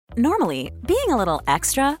Normally, being a little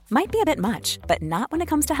extra might be a bit much, but not when it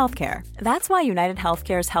comes to healthcare. That's why United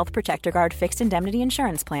Healthcare's Health Protector Guard fixed indemnity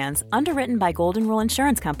insurance plans, underwritten by Golden Rule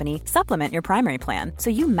Insurance Company, supplement your primary plan so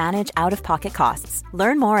you manage out-of-pocket costs.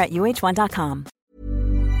 Learn more at uh1.com.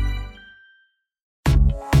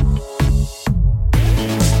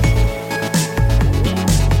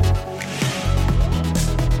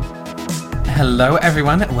 Hello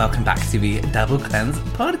everyone, welcome back to the Double Cleanse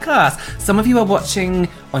podcast. Some of you are watching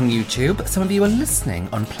on YouTube, some of you are listening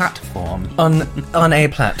on platform. On a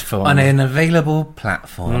platform. On an available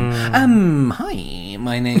platform. Hi,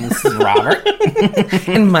 my name's Robert.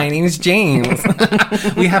 And my name's James.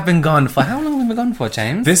 We have been gone for, how long have we been gone for,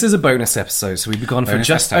 James? This is a bonus episode, so we've been gone for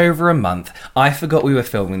just over a month. I forgot we were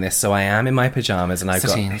filming this, so I am in my pyjamas and I've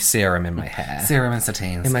got serum in my hair. Serum and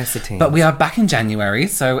satines. In my satines. But we are back in January,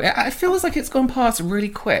 so it feels like it's gone past really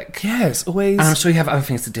quick. Yes, always. And I'm sure you have other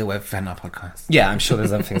things to deal with in our podcast. Yeah, I'm sure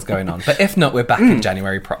there's other things going on. But if not, we're back in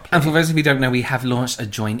January properly. And for those of you who don't know, we have launched a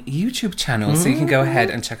joint YouTube channel, so you can go ahead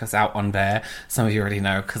and check us out on there. Some of you already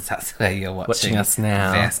know, because that's where you're watching us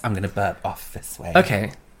now. Yes, I'm going to burp off this way.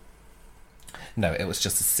 Okay. No, it was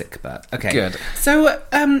just a sick burp. Okay. Good. So,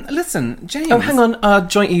 listen, James. Oh, hang on. Our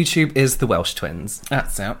joint YouTube is the Welsh twins.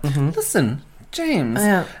 That's it. Listen, James.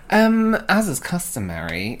 Yeah. As is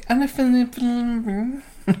customary, and if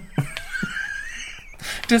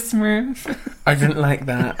just move. I didn't like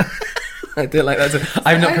that. I didn't like that.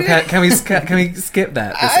 I'm not prepared. Can we skip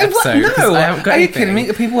that this episode? No. I haven't got Are you anything. kidding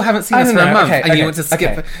me? People haven't seen us for don't a know. month, Okay, and you want to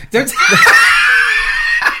skip. okay. Don't.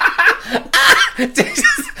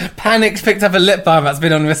 Just panicked, picked up a lip balm that's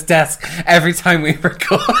been on this desk every time we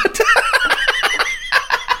record.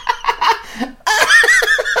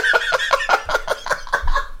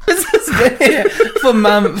 This has been here for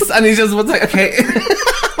months, and he just was like, okay.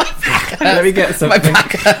 Let me get something. My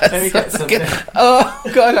back hurts. Let me get something. Oh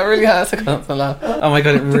god, that really hurts. I can't laugh. Oh my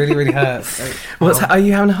god, it really, really hurts. Are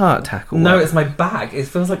you having a heart attack? Or No, what? it's my back. It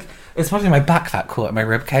feels like it's probably my back that caught at my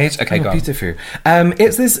rib cage. Okay, go on. Beautiful.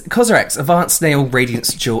 It's this Cosrx Advanced Nail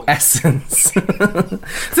Radiance Dual Essence.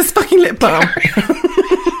 It's this fucking lip balm.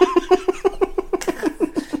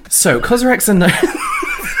 So, Cosrx are known...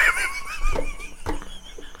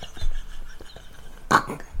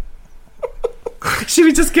 Should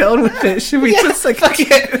we just get on with it? Should we just like fuck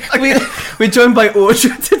it. We're joined by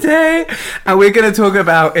Audra today, and we're going to talk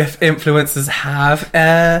about if influencers have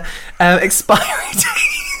expiry dates.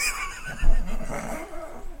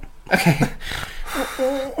 Okay.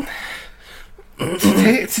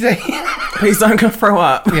 Today. Please don't go throw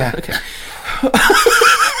up. Yeah. Okay.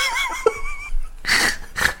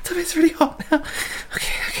 It's really hot now. Okay.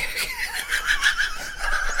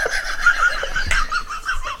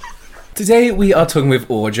 Today we are talking with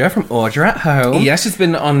Audra from Audra at Home. Yeah, she's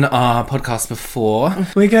been on our podcast before.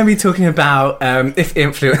 We're going to be talking about if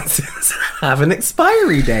influencers have an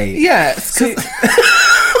expiry date. Yes.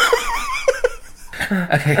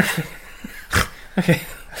 Okay.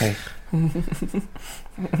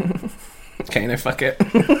 Okay, no, fuck it.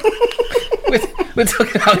 We're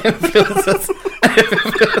talking about influencers.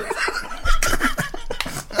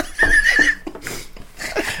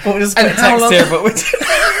 We'll just And put how text long- here, but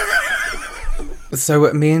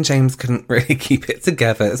So me and James couldn't really keep it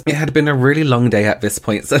together. It had been a really long day at this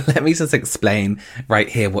point, so let me just explain right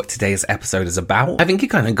here what today's episode is about. I think you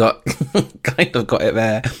kind of got it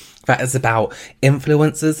there. That is about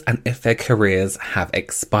influencers and if their careers have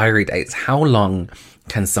expiry dates. How long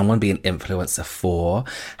can someone be an influencer for?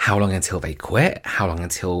 How long until they quit? How long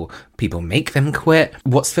until people make them quit?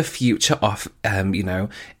 What's the future of,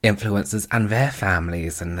 influencers and their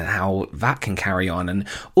families and how that can carry on and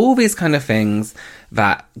all these kind of things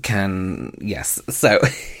that can, yes. So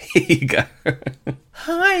here you go.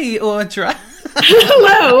 Hi, Audra.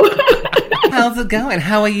 Hello. How's it going?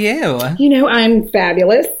 How are you? I'm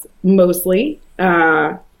fabulous, mostly.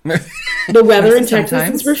 The weather in Texas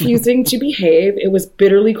is refusing to behave. It was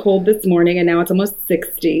bitterly cold this morning, and now it's almost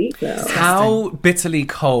 60. So. How bitterly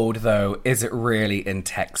cold, though, is it really in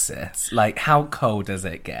Texas? Like, how cold does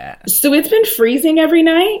it get? So it's been freezing every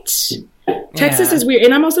night. Texas is weird.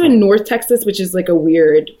 And I'm also in North Texas, which is like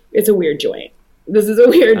it's a weird joint. This is a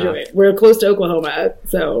weird joint. We're close to Oklahoma,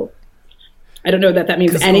 so... I don't know that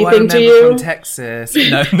means anything to you. From Texas.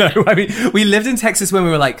 No. I mean, we lived in Texas when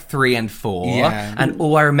we were like 3 and 4. Yeah. And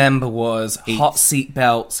all I remember was hot seat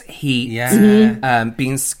belts, heat,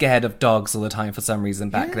 being scared of dogs all the time for some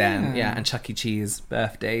reason back then. Yeah, and Chuck E. Cheese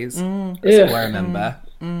birthdays. That's all I remember.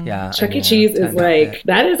 Yeah. Chuck E. Cheese is like,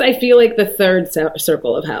 that is, I feel like, the third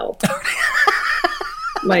circle of hell.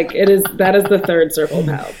 Like that is the third circle of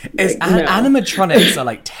hell. Like, no. Animatronics are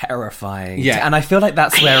like terrifying. Yeah. And I feel like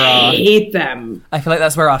that's where I hate them. I feel like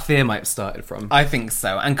that's where our fear might have started from. I think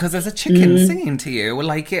so. And because there's a chicken singing to you,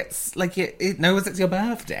 like it knows it's your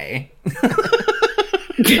birthday.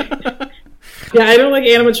 Yeah, I don't like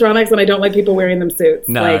animatronics, and I don't like people wearing them suits.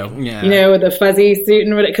 No, like, yeah. you know, the fuzzy suit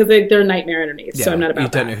and whatever, because they're a nightmare underneath. So I'm not about You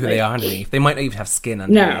don't that. know who Like, they are underneath. They might not even have skin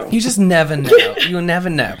underneath. No. You just never know. You'll never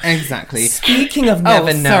know. Exactly. Speaking of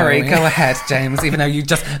never knowing... Sorry, go ahead, James. Even though you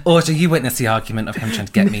just... Audrey, you witnessed the argument of him trying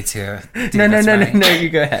to get me to do No, this, right? no, you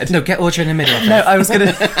go ahead. No, get Audrey in the middle of No, this. I was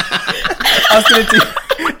gonna do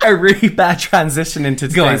a really bad transition into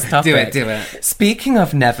today's topic. Do it. Speaking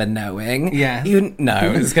of never knowing, Yeah.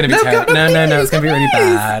 it's gonna be No, terrible. go- No, please, it's gonna be really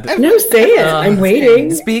bad. No, say it. I'm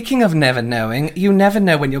waiting. Speaking of never knowing, you never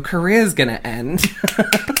know when your career's gonna end.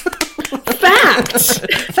 Fact.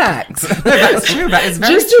 Facts. No, that's true. That is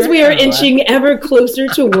very Just as we are inching ever closer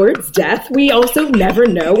towards death, we also never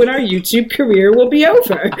know when our YouTube career will be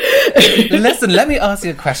over. Listen, let me ask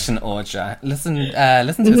you a question, Audra. Listen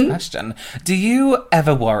to this question. Do you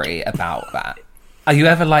ever worry about that? Are you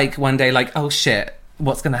ever like one day like, oh shit,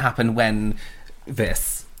 what's going to happen when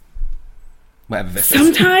this, whatever this is.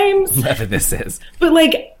 Sometimes, Whatever this is. but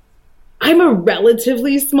like, I'm a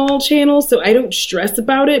relatively small channel, so I don't stress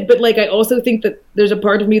about it. But like, I also think that there's a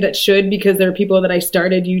part of me that should, because there are people that I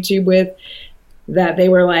started YouTube with that they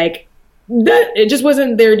were like, that it just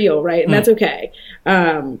wasn't their deal, right? And that's okay.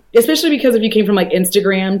 Especially because if you came from like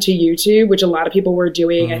Instagram to YouTube, which a lot of people were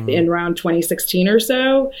doing in around 2016 or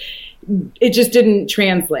so, it just didn't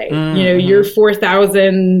translate. You know, your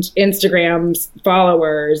 4,000 Instagram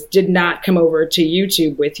followers did not come over to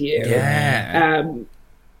YouTube with you. Yeah.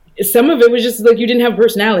 Some of it was just like you didn't have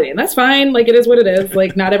personality, and that's fine. Like, it is what it is.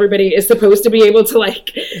 Like, not everybody is supposed to be able to like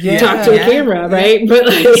talk to a camera, right? But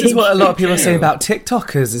like, This is what a lot of people are saying about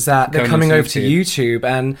TikTokers, is that they're Going coming onto over to YouTube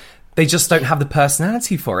and they just don't have the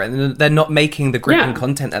personality for it, and they're not making the gripping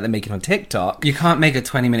content that they're making on TikTok. You can't make a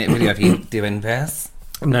 20-minute video of you doing this.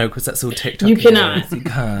 No, because that's all TikTok. You cannot. You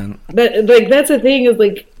can't. But like, that's the thing, is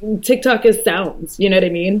like TikTok is sounds. You know what I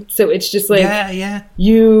mean? So it's just like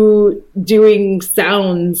you doing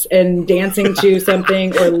sounds and dancing to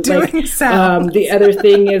something, or Doing like sounds. the other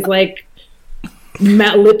thing is like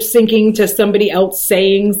lip syncing to somebody else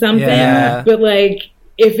saying something. Yeah. But like,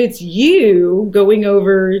 if it's you going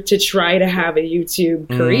over to try to have a YouTube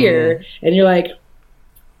career and you're like,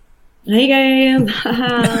 hey guys,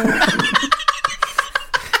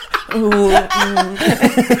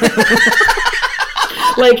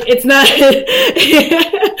 like, it's not.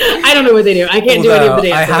 I don't know what they do. I can't do any of the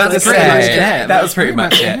dances. I have to That's pretty much say, it. that was pretty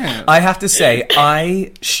much it. Yeah. I have to say,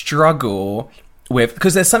 I struggle with,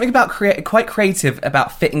 because there's something about quite creative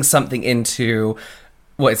about fitting something into,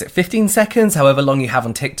 what is it, 15 seconds, however long you have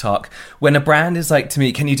on TikTok. When a brand is like to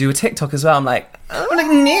me, can you do a TikTok as well? I'm like,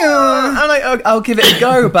 no. I'm like, I'll give it a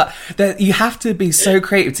go. But you have to be so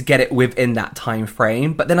creative to get it within that time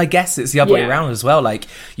frame. But then I guess it's the other way around as well. Like,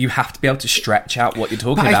 you have to be able to stretch out what you're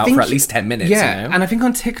talking about for at least 10 minutes. Yeah, you know? and I think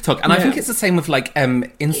on TikTok, and I think it's the same with like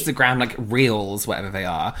Instagram, like Reels, whatever they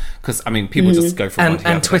are. Because I mean, people just go from one to the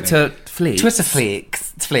and other, Twitter don't fleets. they? Twitter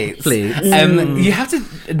fleets. Fleets. You have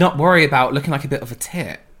to not worry about looking like a bit of a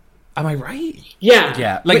tit. Am I right?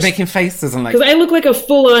 Yeah. Like making faces and like. Because I look like a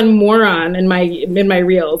full-on moron in my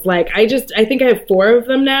reels. Like, I think I have 4 of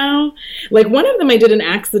them now. Like, one of them I did an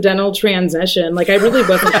accidental transition. Like, I really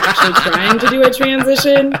wasn't actually trying to do a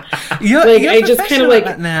transition. You're I just kind of like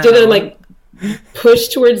did a like push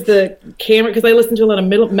towards the camera, because I listen to a lot of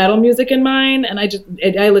metal music in mine, and I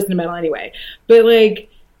listen to metal anyway. But like,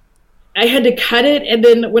 I had to cut it, and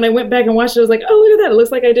then when I went back and watched it, I was like, "Oh, look at that! It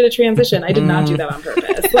looks like I did a transition. I did not do that on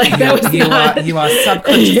purpose. Like, that was not." You are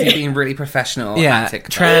subconsciously being really professional. Yeah, at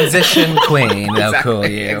TikTok. transition queen, they'll call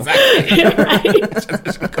you. Exactly.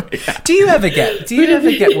 Right. Do you ever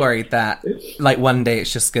get worried that like one day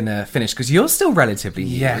it's just gonna finish? Because you're still relatively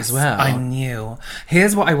new as well. I knew.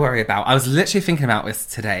 Here's what I worry about. I was literally thinking about this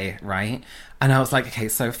today, right? And I was like, okay,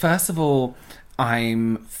 so first of all,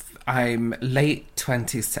 I'm late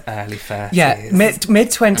 20s to early 30s. Yeah, mid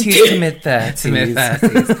 20s to mid 30s. To mid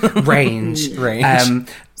 30s. Range.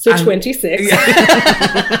 So 26.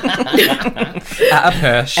 At a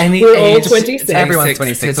push. Any We're all age, 26. Everyone's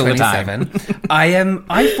 26 26 to all the time. 27.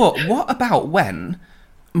 I thought, what about when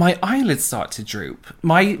my eyelids start to droop?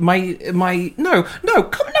 Let's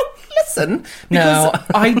person. No,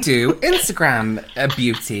 I do Instagram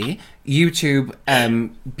beauty, YouTube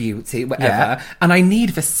beauty, whatever, and I need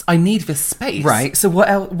this space. Right. So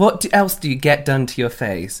what else do you get done to your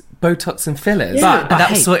face? Botox and fillers. Yeah. And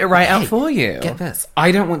that'll sort it right out for you. Get this.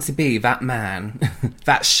 I don't want to be that man,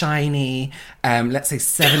 that shiny, let's say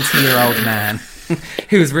 70-year-old man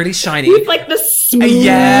who's really shiny. With like the smooth,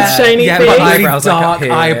 shiny yeah, face. but really Eyebrows, like, up dark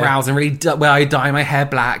here. eyebrows and really where I dye my hair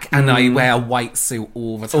black and I wear a white suit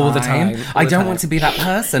all the time. All the time. I All the don't time. want to be that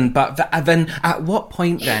person. But then at what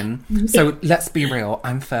point then? So let's be real.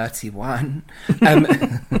 I'm 31. But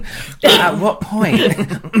at what point?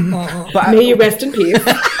 May you rest in peace.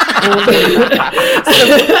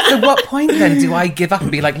 So what point then do I give up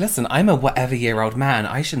and be like, listen, I'm a whatever-year-old man.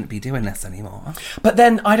 I shouldn't be doing this anymore. But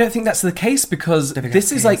then I don't think that's the case because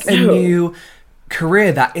this is like a new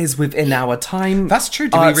career that is within our time. That's true.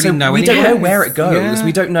 Do we really so know we don't anymore? know where it goes. Yeah.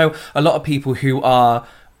 We don't know a lot of people who are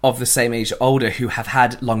of the same age or older who have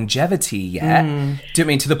had longevity yet. Do you know what I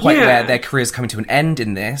mean? To the point where their career is coming to an end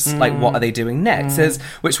in this. Like, what are they doing next?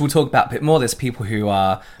 Which we'll talk about a bit more. There's people who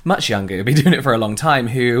are much younger, who've been doing it for a long time,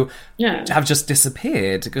 who have just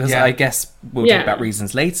disappeared. Because I guess we'll talk about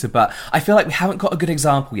reasons later. But I feel like we haven't got a good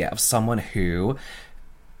example yet of someone who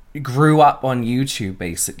grew up on YouTube,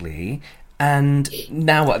 basically. And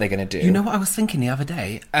now what are they going to do? You know what I was thinking the other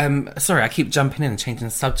day? Sorry, I keep jumping in and changing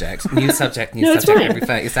the subject. New subject, new No, it's subject fine. every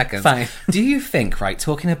 30 seconds. Fine. Do you think, right,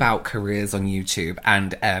 talking about careers on YouTube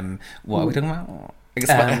and what are we talking about?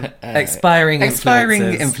 Expiring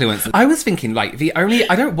influencers. I was thinking, like,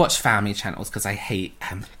 I don't watch family channels because I hate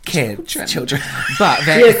children. But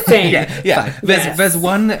Same. there's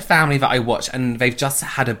one family that I watch and they've just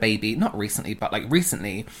had a baby, not recently, but like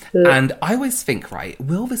recently. And I always think, right,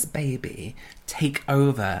 will this baby take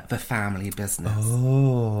over the family business?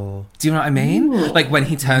 Oh. Do you know what I mean? Like when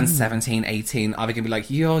he turns 17, 18, are they going to be like,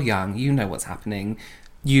 you're young, you know what's happening.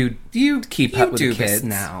 You keep up with do the kids this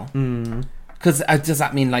now. Because does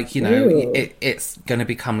that mean, like, you know, it's going to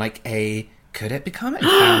become like could it become a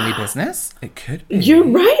family business? It could be. You're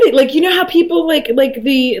right. Like, you know how people like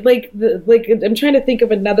I'm trying to think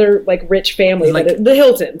of another like rich family, Like- the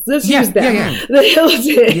Hiltons. Let's use them. Yeah. The Hiltons.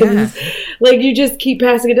 Yeah. Like, you just keep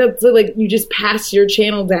passing it up. So like you just pass your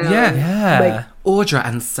channel down. Yeah. Like, Audra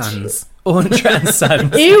and Sons. Audra and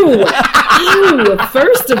Sons. ew.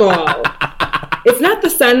 First of all, it's not the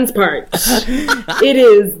sons part. It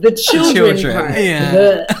is the children part.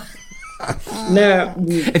 Yeah. Ugh. No.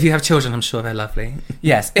 If you have children, I'm sure they're lovely.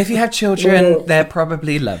 Yes, if you have children, they're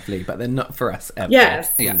probably lovely, but they're not for us ever.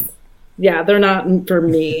 Yes. Yeah. Yeah, they're not for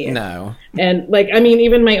me. No. And like, I mean,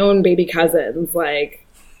 even my own baby cousins, like,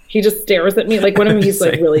 he just stares at me. Like, one of them, he's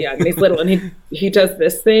like really young and he's little, and he does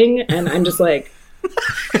this thing, and I'm just like,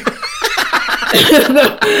 like,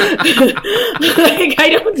 I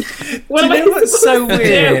don't. What am I What's so supposed to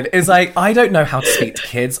do? weird is like I don't know how to speak to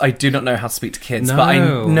kids. I do not know how to speak to kids, but I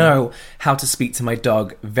No. know how to speak to my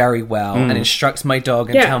dog very well and instruct my dog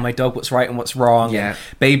and Yeah. tell my dog what's right and what's wrong. Yeah. And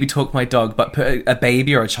baby talk my dog, but put a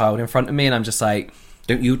baby or a child in front of me, and I'm just like,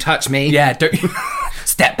 Don't you touch me. yeah, don't you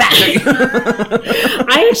step back.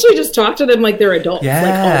 I actually just talk to them like they're adults, like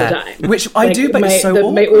all the time. Which I Like, do, but it's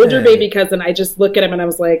so my awkward. older baby cousin, I just look at him and I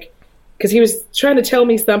was like, because he was trying to tell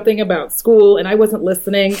me something about school and I wasn't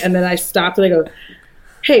listening, and then I stopped and I go,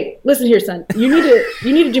 hey, listen here, son. You need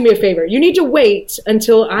to do me a favor. You need to wait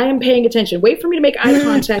until I am paying attention. Wait for me to make eye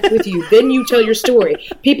contact with you. Then you tell your story.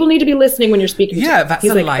 People need to be listening when you're speaking to Yeah, them. that's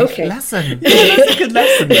He's a like, life okay. lesson. That's a good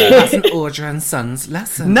lesson. Though. That's an Audra and Sons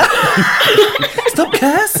lesson. No, stop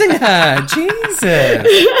cursing her, Jesus.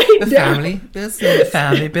 The family business.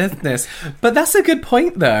 Family business. But that's a good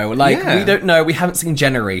point, though. Like, Yeah. we don't know. We haven't seen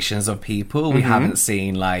generations of people. We haven't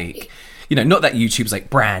seen, like, you know, not that YouTube's, like,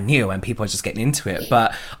 brand new and people are just getting into it,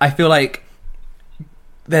 but I feel like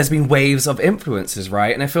there's been waves of influencers,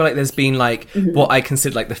 right? And I feel like there's been, like, what I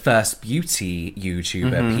consider, like, the first beauty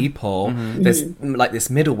YouTuber people. There's, like, this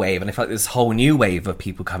middle wave, and I feel like there's a whole new wave of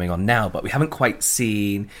people coming on now, but we haven't quite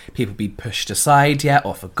seen people be pushed aside yet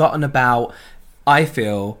or forgotten about. I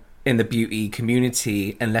feel in the beauty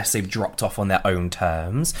community, unless they've dropped off on their own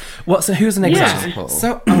terms. Who's an example?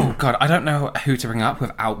 So, oh God, I don't know who to bring up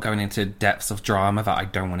without going into depths of drama that I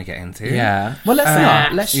don't want to get into. Yeah. Well, let's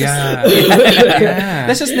not. Let's just Yeah.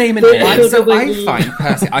 let's just name it. So I find,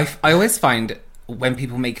 personally, I always find when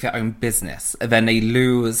people make their own business, then they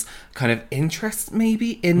lose kind of interest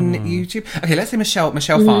maybe in YouTube. Okay, let's say Michelle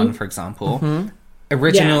Phan, for example.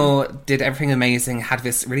 Original, did everything amazing, had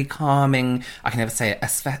this really calming, I can never say it,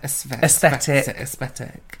 aesthetic.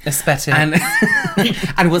 And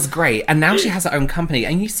and was great. And now she has her own company,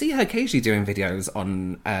 and you see her occasionally doing videos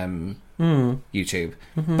on YouTube.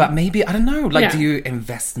 But maybe, I don't know, like, do you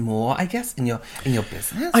invest more, I guess, in your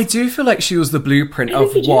business? I do feel like she was the blueprint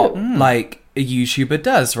of what, like, a YouTuber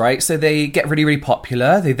does, right? So they get really, really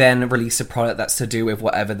popular. They then release a product that's to do with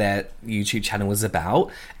whatever their YouTube channel was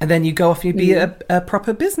about. And then you go off and you be a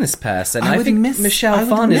proper business person. I think Michelle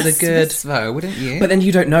Phan is a good... this, though, wouldn't you? But then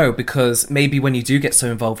you don't know, because maybe when you do get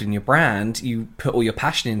so involved in your brand, you put all your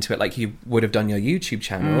passion into it like you would have done your YouTube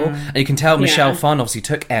channel. And you can tell Michelle Phan obviously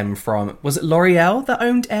took M from... Was it L'Oreal that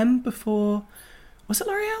owned M before? Was it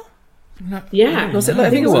L'Oreal? No, Was it?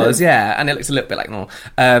 I think it was, yeah. And it looks a little bit like normal.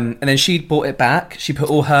 And then she bought it back. She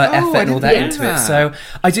put all her effort and all that into it. So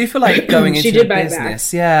I do feel like going into the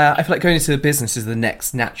business. Yeah, I feel like going into the business is the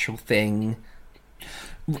next natural thing.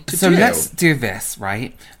 So let's do this,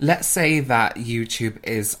 right? Let's say that YouTube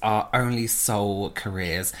is our only sole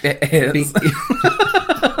careers. It is.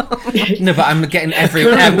 No, but I'm getting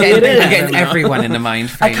everyone in the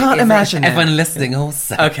mind frame. I can't imagine everyone listening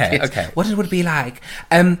also. Okay. What it would be like.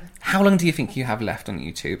 How long do you think you have left on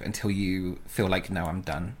YouTube until you feel like, no, I'm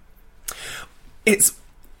done?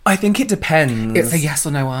 I think it depends. It's a yes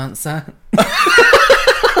or no answer.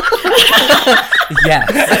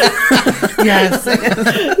 Yes. Yes. You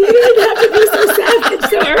didn't have to be so savage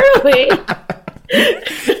so early.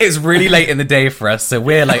 It's really late in the day for us, so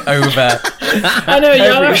we're like over. I know,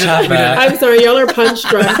 y'all are. I'm sorry, y'all are punch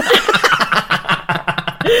drunk.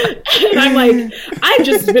 And I'm like, I've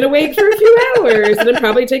just been awake for a few hours, and I'm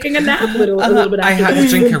probably taking a nap a little bit after. I had to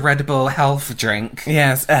drink a Red Bull health drink.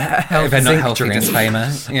 Yes, If they're not healthy,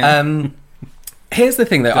 disclaimer. Yeah. Here's the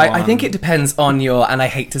thing, though. I think it depends on your, and I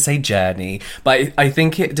hate to say journey, but I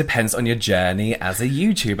think it depends on your journey as a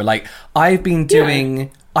YouTuber. Like, I've been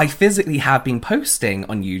doing... I physically have been posting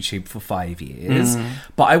on YouTube for 5 years,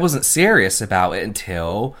 but I wasn't serious about it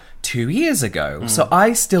until 2 years ago. So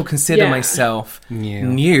I still consider myself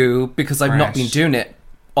new because I've not been doing it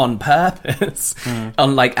on purpose,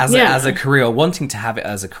 on like as a career, or wanting to have it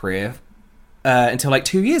as a career until like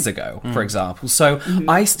 2 years ago, for example. So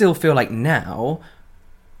I still feel like now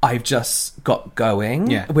I've just got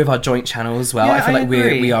going with our joint channel as well. I feel like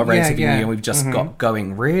we are relatively new and we've just got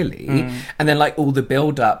going, really. And then like all the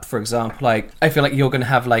build up, for example, like I feel like you're going to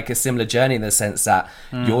have like a similar journey in the sense that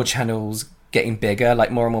your channel's getting bigger, like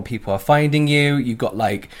more and more people are finding you.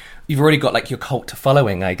 You've already got like your cult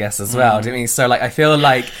following, I guess, as well. Do you know what I mean? So like I feel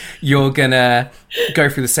like you're gonna go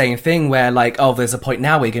through the same thing where like, oh, there's a point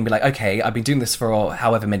now where you're gonna be like, okay, I've been doing this for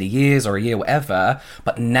however many years or a year, whatever,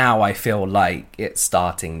 but now I feel like it's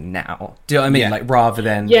starting now. Do you know what I mean? Like rather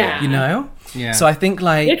than you know? Yeah. So I think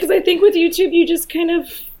like because I think with YouTube you just kind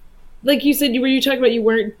of, like you said, you talking about you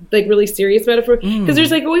weren't like really serious about it for, because there's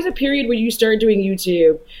like always a period where you start doing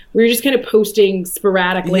YouTube where you're just kind of posting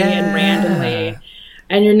sporadically and randomly,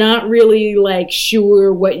 and you're not really like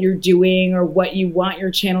sure what you're doing or what you want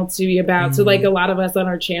your channel to be about. So like a lot of us on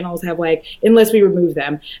our channels have like, unless we remove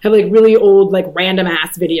them, have like really old like random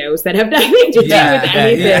ass videos that have nothing to do with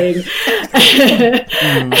anything.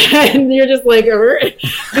 And you're just like,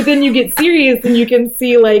 but then you get serious and you can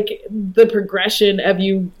see like the progression of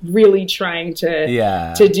you really trying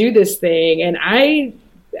to do this thing. And I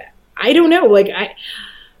don't know, like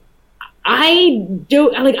I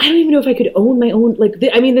don't even know if I could own my own, like,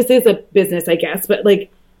 this is a business, I guess, but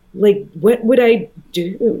like, what would I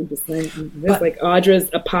do? This like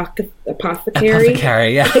Audra's apothecary.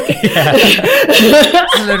 Apothecary, yeah.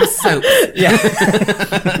 A load of soaps.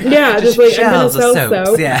 Yeah. Just like, I'm going to sell soaps,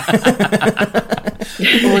 soap. Yeah.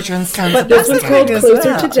 Audra and Sons. But this was called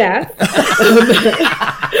Closer to Death.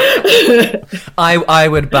 I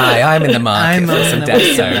would buy. I'm in the market for some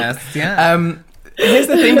death soap. Yeah. Here's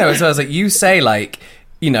the thing, though, as well, is like you say, like,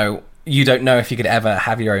 you know, you don't know if you could ever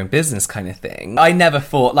have your own business kind of thing. I never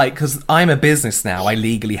thought, like, because I'm a business now, I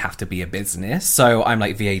legally have to be a business. So I'm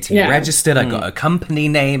like VAT registered, I got a company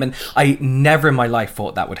name, and I never in my life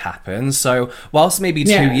thought that would happen. So whilst maybe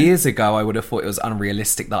 2 years ago, I would have thought it was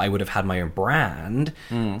unrealistic that I would have had my own brand,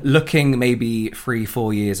 looking maybe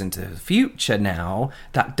 3-4 years into the future now,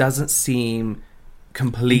 that doesn't seem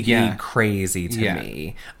completely crazy to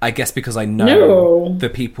me. I guess because I know the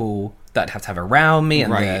people that have to have around me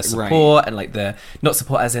and the support and like the, not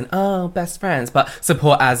support as in best friends, but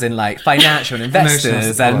support as in like financial and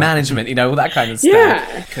investors and management, you know, all that kind of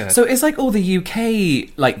stuff. So it's like all the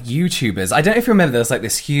UK like YouTubers, I don't know if you remember, there was like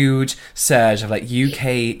this huge surge of like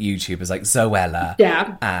UK YouTubers like Zoella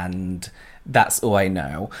and that's all I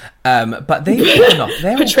know. But they've taken off.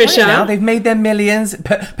 They're Patricia now. They've made their millions.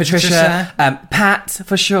 Patricia, Pat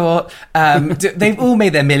for short. They've all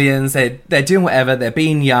made their millions. They're doing whatever. They're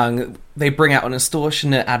being young. they bring out an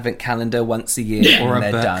extortionate advent calendar once a year Or and a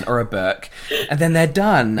they're book. done, or a book, and then they're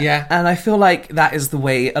done. Yeah. And I feel like that is the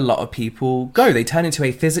way a lot of people go. They turn into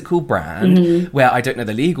a physical brand where I don't know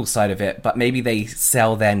the legal side of it, but maybe they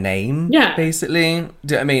sell their name, basically. Do you know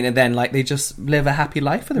what I mean? And then like they just live a happy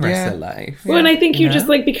life for the rest of their life. Well, and I think you just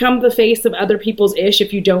like become the face of other people's ish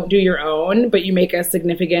if you don't do your own, but you make a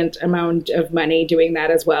significant amount of money doing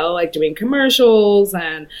that as well, like doing commercials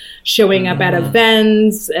and showing up at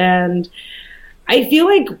events. And I feel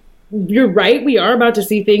like you're right. We are about to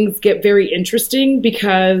see things get very interesting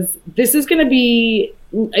because this is going to be,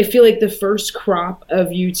 I feel like, the first crop of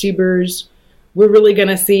YouTubers we're really going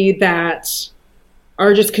to see that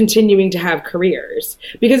are just continuing to have careers.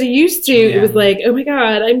 Because it used to, it was like, oh my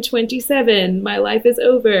God, I'm 27. My life is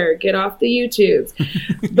over. Get off the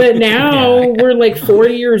YouTubes. But now we're like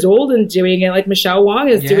 40 years old and doing it. Like Michelle Wong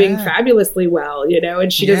is doing fabulously well, you know,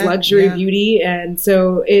 and she does luxury beauty. And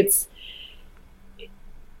so it's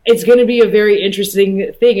going to be a very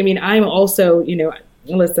interesting thing. I mean, I'm also, you know,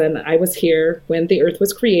 listen, I was here when the earth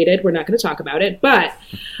was created. We're not going to talk about it, but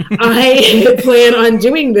I plan on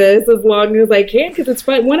doing this as long as I can because it's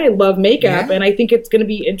fun. One, I love makeup, and I think it's going to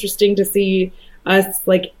be interesting to see us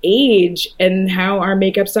like age and how our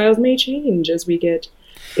makeup styles may change as we get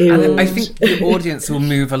aged. And I think the audience will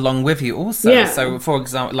move along with you also. Yeah. So, for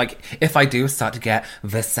example, like if I do start to get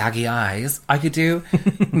the saggy eyes, I could do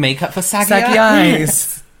makeup for saggy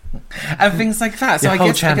eyes. And things like that. So Your I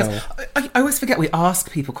whole guess I always forget we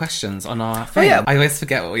ask people questions on our thing. I always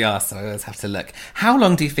forget what we ask, so I always have to look. How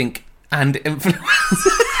long do you think and influence?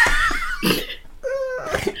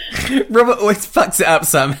 Robert always fucks it up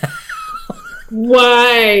somehow.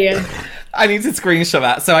 Why? I need to screenshot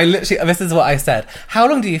that. So I literally, this is what I said. How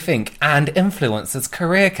long do you think and influencers'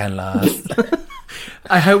 career can last?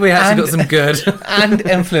 I hope we actually got some good. And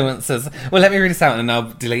influencers. Well, let me read this out and then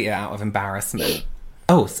I'll delete it out of embarrassment.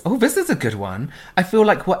 Oh, this is a good one. I feel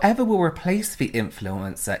like whatever will replace the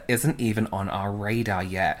influencer isn't even on our radar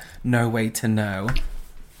yet. No way to know.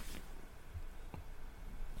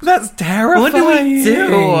 That's terrifying. What do we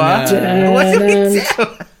do? What do we do?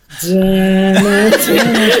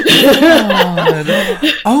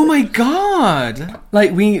 Oh my God.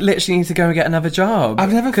 Like, we literally need to go and get another job.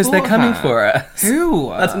 I've never because thought they're of coming that. for us. Who?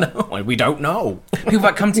 I don't know. We don't know. People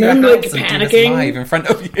that come to your I'm, house like, and do panicking. this live in front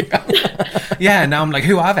of you. Yeah, now I'm like,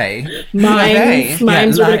 who are they? Who are they?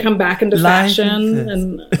 Mimes are going like- to come back into live fashion,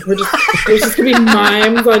 and there's just going to be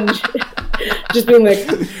mimes on, just being like,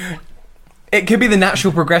 It could be the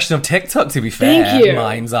natural progression of TikTok, to be fair. Thank you.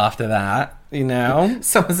 Mimes after that, you know?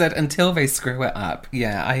 Someone said until they screw it up.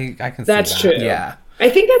 Yeah, I can see that's that. true. Yeah. I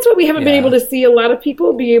think that's what we haven't been Yeah. able to see. A lot of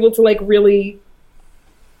people be able to like really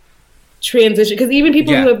transition, because even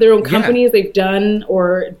people who have their own companies, they've done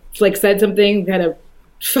or like said something kind of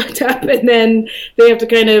fucked up, and then they have to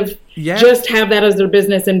kind of just have that as their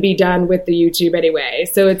business and be done with the YouTube anyway.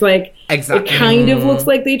 So it's like it kind of looks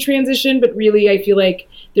like they transitioned, but really I feel like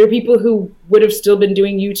there are people who would have still been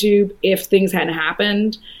doing YouTube if things hadn't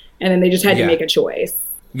happened, and then they just had to make a choice.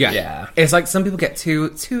 Yeah. It's like some people get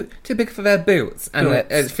too big for their boots and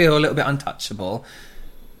they feel a little bit untouchable.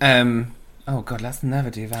 Oh God, let's never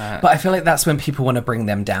do that. But I feel like that's when people want to bring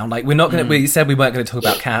them down. Like, we're not going to. We said we weren't going to talk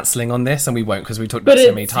about cancelling on this, and we won't because we talked about it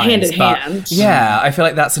so many times. Hand in but hand. yeah, I feel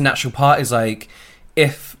like that's a natural part. Is like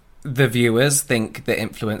if the viewers think the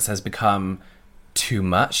influence has become too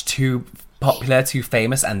much, too popular, too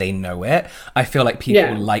famous, and they know it, I feel like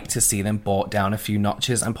people like to see them brought down a few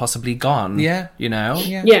notches and possibly gone. Yeah. You know?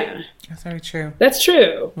 Yeah. That's very true. That's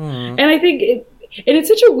true. And I think it's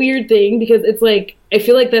such a weird thing because it's like, I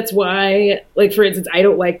feel like that's why, like, for instance, I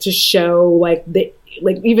don't like to show like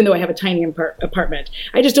even though I have a tiny apartment,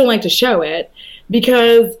 I just don't like to show it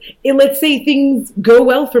because let's say things go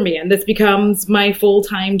well for me and this becomes my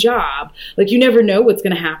full-time job. Like, you never know what's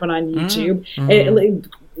going to happen on YouTube.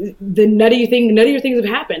 The nuttier things have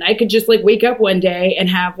happened. I could just like wake up one day and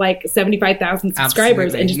have like 75,000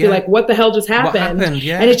 subscribers and just be like, what the hell just happened? What happened?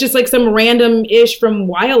 And it's just like some random ish from a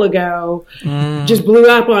while ago just blew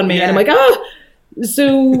up on me. And I'm like,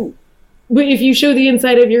 so but if you show the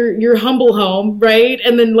inside of your humble home, right?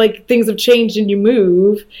 And then like things have changed and you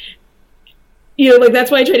move, you know, like that's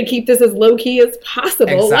why I try to keep this as low key as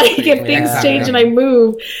possible. Like if things change and I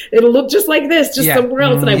move, it'll look just like this, just somewhere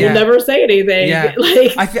else, and I will never say anything. Yeah.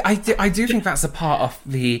 Like I do think that's a part of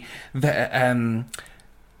the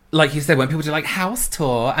like you said, when people do like house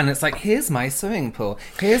tour and it's like, here's my swimming pool,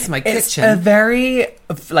 here's my It's kitchen. a very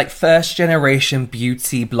like first generation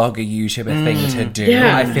beauty blogger YouTuber thing to do.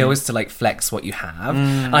 Yeah. I feel is to like flex what you have.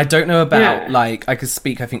 I don't know about like, I could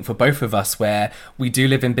speak I think for both of us where we do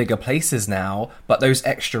live in bigger places now, but those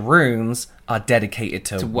extra rooms are dedicated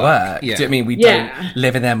to work. Yeah. Do you know what I mean? We don't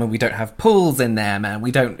live in them and we don't have pools in them and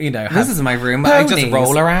we don't, have This is my room. I just ponies.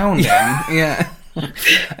 roll around in. Yeah.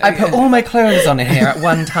 I put all my clothes on in here at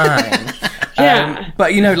one time.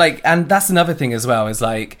 But like, and that's another thing as well, is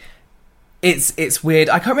like, it's weird.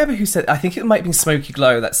 I can't remember who said, I think it might be Smokey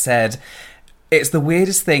Glow that said, it's the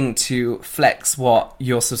weirdest thing to flex what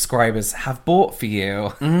your subscribers have bought for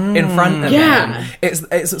you in front of them.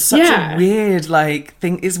 It's such a weird like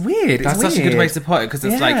thing. It's weird. That's such a good way to put it, because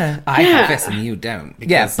it's like, I have this and you don't.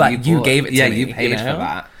 But you gave it to me. you paid for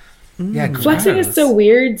that. Yeah, flexing is so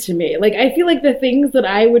weird to me. Like, I feel like the things that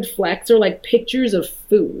I would flex are like pictures of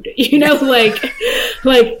food.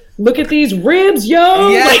 Like look at these ribs, yo.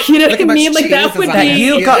 Yeah. Like, you know what I mean? Like, that would That be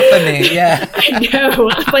you got for me. Yeah. I know.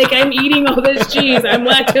 Like, I'm eating all this cheese. I'm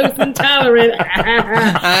lactose intolerant.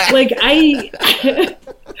 Like, I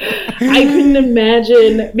couldn't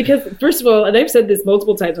imagine, because first of all, and I've said this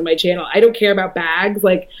multiple times on my channel, I don't care about bags.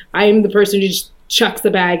 Like, I'm the person who just chucks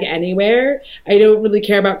the bag anywhere. I don't really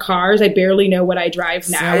care about cars. I barely know what I drive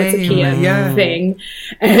now. It's a Kia thing.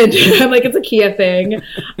 And I'm like, it's a Kia thing.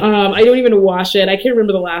 I don't even wash it. I can't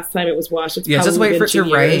remember the last time it was washed. It's just wait for it to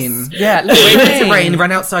rain. Yeah, wait for it to rain,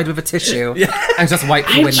 run outside with a tissue and just wipe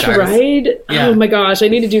the windows. I tried. Oh my gosh, I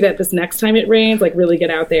need to do that this next time it rains. Like, really get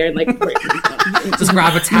out there and like just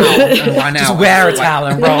grab a towel and run out. Just wear a towel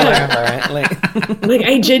and roll over it. Like,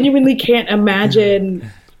 I genuinely can't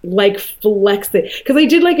imagine like flexing, because I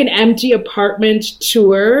did like an empty apartment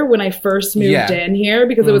tour when I first moved in here,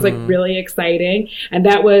 because it was like really exciting, and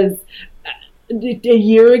that was a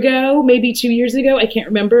year ago, maybe 2 years ago. I can't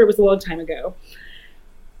remember. It was a long time ago,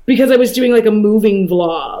 because I was doing like a moving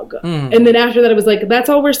vlog, and then after that I was like, that's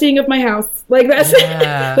all we're seeing of my house. Like, that's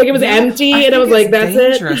it. Like, it was empty, and I was like, that's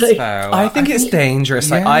it. Like, I think it's dangerous.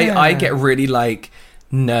 Like, I get really like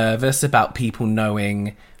nervous about people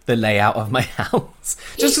knowing the layout of my house,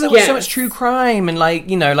 just because there's so much true crime and like,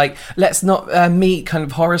 like, let's not meet kind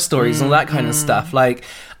of horror stories and all that kind of stuff. Like,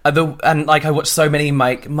 and like, I watched so many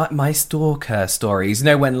my stalker stories,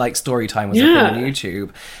 when like story time was a thing on YouTube.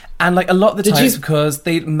 And like, a lot of the times because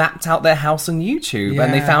they mapped out their house on YouTube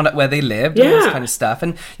and they found out where they lived and all this kind of stuff.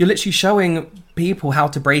 And you're literally showing people how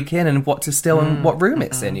to break in and what to steal and what room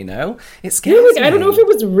it's in, It scares me. I don't know if it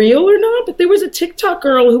was real or not, but there was a TikTok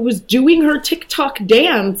girl who was doing her TikTok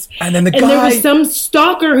dance. And then there was some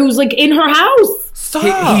stalker who's like in her house.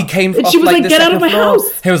 He came and off, she was like, the get out of my floor.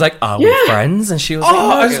 house. He was like, are we friends? And she was like,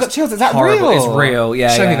 I just got chills. Is that horrible. real? It's real.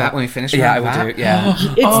 Yeah. Show me that when we finish. Yeah, I will do. Yeah.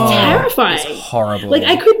 It's terrifying. It's horrible. Like,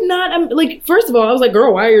 I could not, like, first of all, I was like,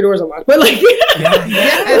 girl, why are your doors unlocked? But like,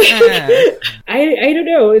 I don't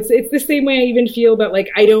know. It's the same way I even feel about like,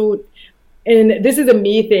 I don't, and this is a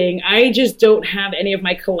me thing, I just don't have any of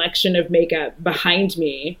my collection of makeup behind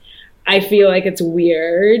me. I feel like it's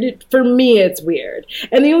weird. For me, it's weird.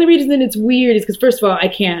 And the only reason that it's weird is because, first of all, I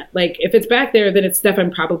can't, like, if it's back there, then it's stuff I'm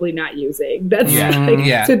probably not using. That's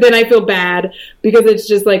so then I feel bad because it's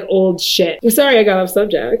just like old shit. I'm sorry I got off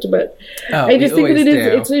subject, but I just think that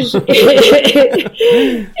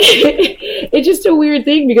it's just a weird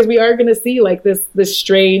thing, because we are going to see like this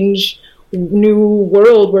strange new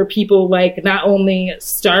world where people like not only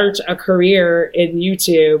start a career in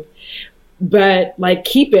YouTube, but like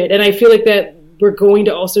keep it. And I feel like that we're going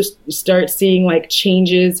to also start seeing like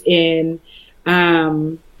changes in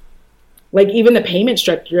like even the payment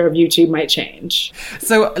structure of YouTube might change.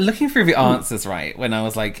 So looking through the answers, right, when I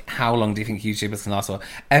was like, how long do you think YouTubers can last for?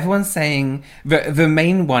 Everyone's saying the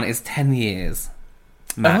main one is 10 years.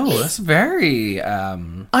 Max. Oh, that's very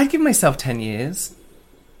I'd give myself 10 years.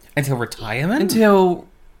 Until retirement? Until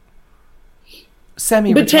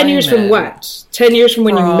semi-retirement. But 10 years from what? 10 years from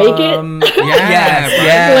when you make it?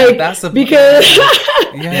 Yeah. Like, that's because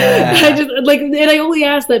I just like, and I only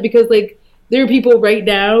ask that because like there are people right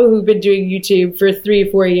now who've been doing YouTube for 3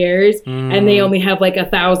 or 4 years and they only have like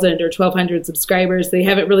 1,000 or 1,200 subscribers. They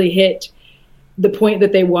haven't really hit the point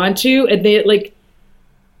that they want to, and they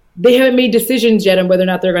haven't made decisions yet on whether or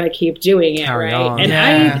not they're going to keep doing it. Carry right? on.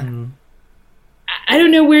 And I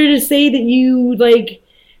don't know where to say that you like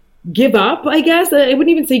give up, I guess. I wouldn't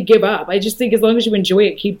even say give up. I just think as long as you enjoy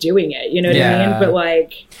it, keep doing it. You know what I mean? But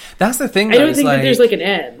like, that's the thing. I don't think that there's like an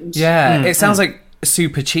end. Yeah, it sounds like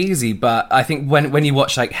super cheesy, but I think when you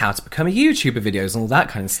watch like how to become a YouTuber videos and all that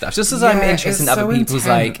kind of stuff, just as I'm interested in other people's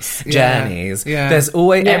intense. like journeys, there's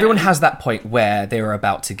always everyone has that point where they were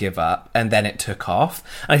about to give up and then it took off.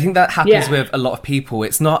 And I think that happens with a lot of people.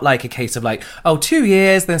 It's not like a case of like, oh, 2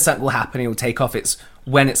 years, then something will happen, it will take off. It's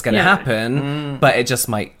when it's going to happen, but it just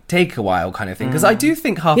might take a while kind of thing. Because I do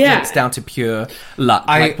think half of it's down to pure luck.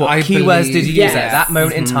 Like, what keywords did you use at that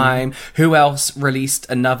moment in time? Who else released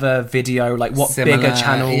another video? Like, what bigger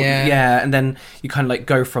channel? Yeah, and then you kind of like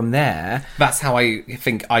go from there. That's how I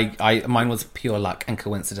think mine was pure luck and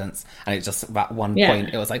coincidence. And it just, at one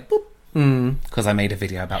point, it was like, boop. Because I made a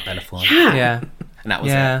video about Bellaform. Yeah. And that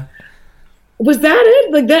was it. Was that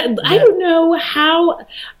it? Like that? I don't know how.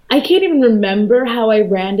 I can't even remember how I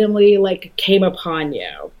randomly like came upon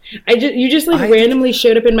you. You just randomly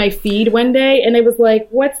showed up in my feed one day, and I was like,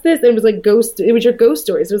 "What's this?" And it was like ghost. It was your ghost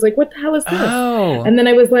stories. It was like, "What the hell is this?" Oh. And then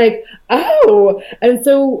I was like, "Oh!" And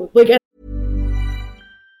so like.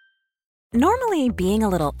 Normally, being a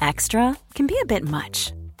little extra can be a bit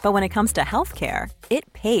much, but when it comes to healthcare,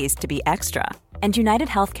 it pays to be extra. And United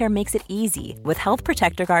Healthcare makes it easy with Health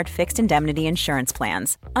Protector Guard fixed indemnity insurance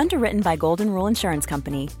plans. Underwritten by Golden Rule Insurance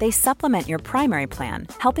Company, they supplement your primary plan,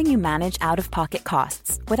 helping you manage out-of-pocket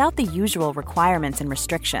costs without the usual requirements and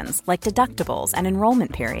restrictions like deductibles and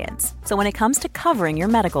enrollment periods. So when it comes to covering your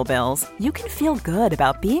medical bills, you can feel good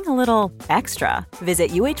about being a little extra. Visit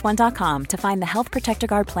uh1.com to find the Health Protector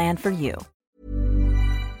Guard plan for you.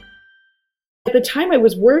 At the time I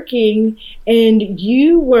was working, and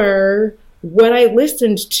you were what I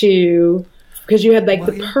listened to, because you had like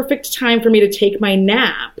the perfect time for me to take my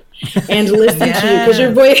nap and listen to you, because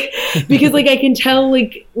your voice, because like I can tell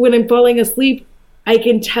like when I'm falling asleep, I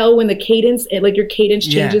can tell when the cadence, like your cadence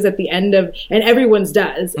changes at the end of, and everyone's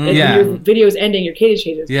does. And when your video's ending, your cadence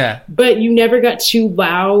changes. Yeah. But you never got too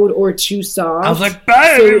loud or too soft. I was like,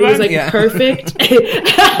 so it was like perfect. So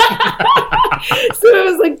it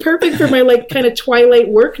was like perfect for my like kind of twilight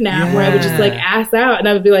work nap where I would just like ass out, and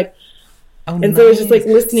I would be like, so it was just like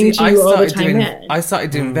listening to you all the time. I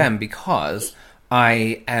started doing them because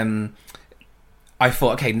I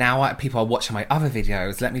thought, okay, now people are watching my other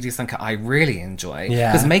videos. Let me do something I really enjoy.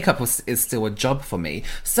 Because makeup is still a job for me.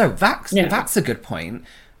 So that's a good point.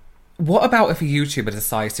 What about if a YouTuber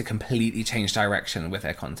decides to completely change direction with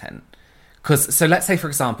their content? So let's say, for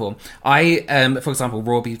example,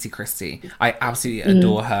 Raw Beauty Christie, I absolutely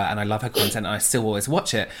adore her and I love her content and I still always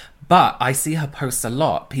watch it. But I see her post a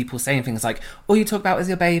lot, people saying things like, all you talk about is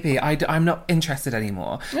your baby. I'm not interested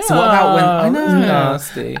anymore. So what about when... I know.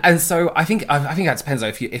 Nasty. And so I think that depends on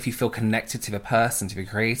if you feel connected to the person, to the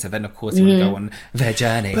creator, then of course you want to go on their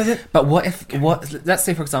journey. But let's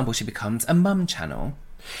say, for example, she becomes a mum channel.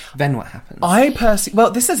 Then what happens?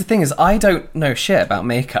 This is the thing, is I don't know shit about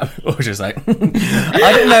makeup. Or just like, I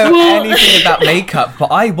don't know anything about makeup,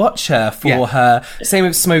 but I watch her for her, same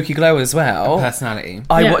with Smoky Glow as well. Personality.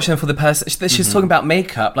 I watch her for the person, she's talking about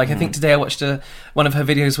makeup. Like I think today I watched one of her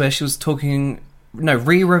videos where she was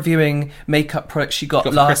re-reviewing makeup products she got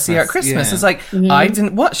last year at Christmas. It's like, I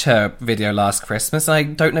didn't watch her video last Christmas. I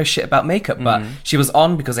don't know shit about makeup, but she was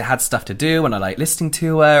on because I had stuff to do and I like listening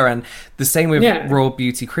to her. And the same with Raw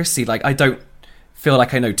Beauty Christie. Like, I don't feel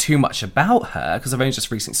like I know too much about her because I've only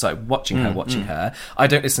just recently started watching her. I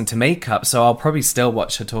don't listen to makeup, so I'll probably still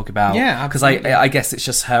watch her talk about, because I guess it's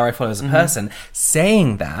just her I follow as a person.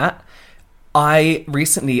 Saying that, I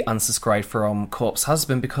recently unsubscribed from Corpse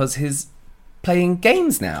Husband because his playing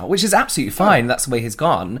games now, which is absolutely fine. That's the way he's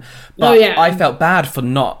gone. But I felt bad for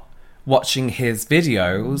not watching his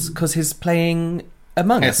videos because he's playing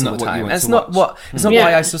Among Us all the time. It's not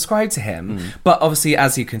why I subscribe to him. But obviously,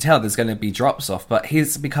 as you can tell, there's going to be drops off. But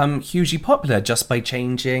he's become hugely popular just by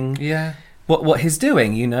changing what he's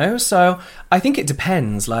doing, you know? So I think it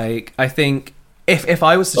depends. Like, I think if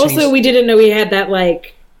I was to change... Also, we didn't know he had that,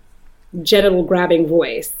 like, genital grabbing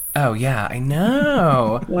voice. Oh yeah, I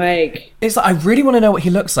know. Like, it's like, I really want to know what he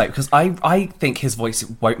looks like because I think his voice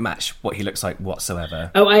won't match what he looks like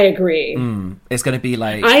whatsoever. Oh, I agree. It's going to be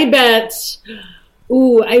like, I bet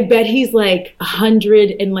he's like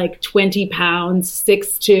 120 pounds,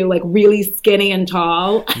 6'2", like really skinny and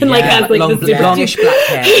tall, and like has like this longish black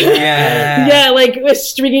hair. Yeah, like with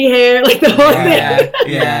stringy hair, like the whole thing.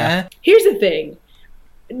 Yeah. Here's the thing.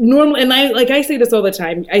 Normally, and I say this all the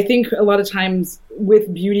time, I think a lot of times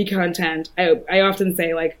with beauty content, I often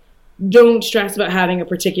say, like, don't stress about having a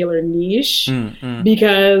particular niche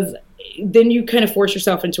because then you kind of force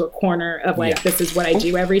yourself into a corner of like, this is what I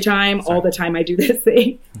do every time. All the time I do this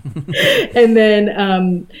thing. And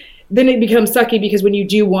then it becomes sucky because when you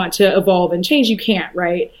do want to evolve and change, you can't,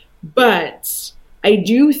 right? But I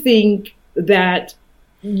do think that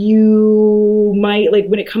you might, like,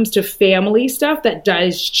 when it comes to family stuff, that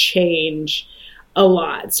does change a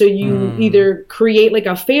lot. So you either create like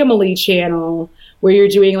a family channel where you're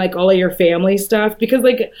doing like all of your family stuff, because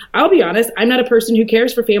like, I'll be honest, I'm not a person who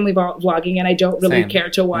cares for family vlogging, and I don't really care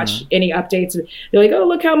to watch any updates. They're like, oh,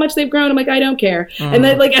 look how much they've grown. I'm like, I don't care. And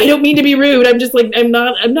then like, I don't mean to be rude. I'm just like, I'm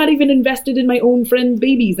not even invested in my own friends'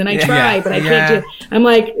 babies, and I try, but I can't do. I'm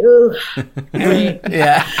like, ugh.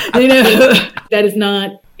 You know, that is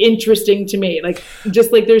not interesting to me. Like,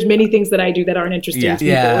 just like there's many things that I do that aren't interesting to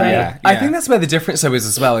people, right? I think that's where the difference though is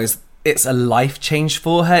as well, is it's a life change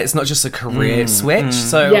for her. It's not just a career switch.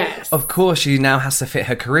 So of course she now has to fit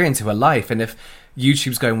her career into her life, and if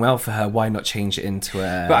YouTube's going well for her, why not change it into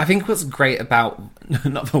a... But I think what's great about,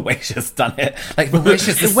 not the way she's done it, like the way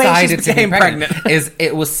she's decided to be pregnant, is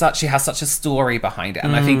she has such a story behind it.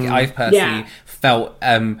 And I think I've personally felt...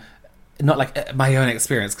 not like my own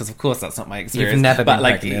experience, because of course that's not my experience. You've never been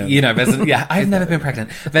pregnant. You know, I've never been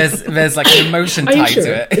pregnant. There's like an emotion tied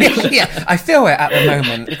to it. Yeah, I feel it at the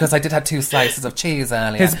moment because I did have 2 slices of cheese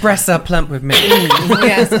earlier. His breasts are plump with milk.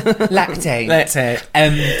 Yes, lactate. But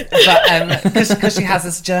because she has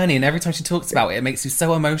this journey, and every time she talks about it, it makes you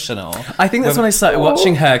so emotional. I think that's when I started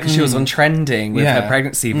watching her, because she was on trending with her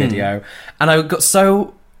pregnancy video, and I got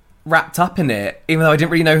so wrapped up in it, even though I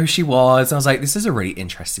didn't really know who she was. I was like, this is a really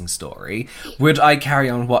interesting story. Would I carry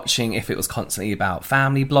on watching if it was constantly about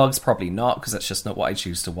family blogs? Probably not, because that's just not what I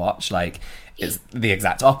choose to watch. Like, it's the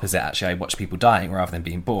exact opposite, actually. I watch people dying rather than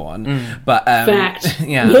being born. But fact.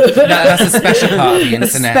 Yeah, that's a special part of the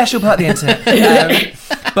internet. Special part of the internet.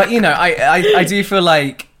 But you know, I do feel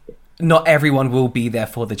like not everyone will be there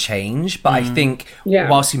for the change, but I think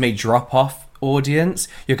whilst you may drop off audience,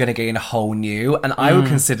 you're going to gain a whole new, and I would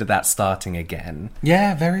consider that starting again.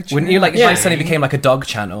 Yeah, very true. Wouldn't you? Like, if I suddenly became like a dog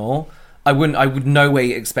channel, I would no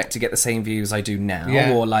way expect to get the same views I do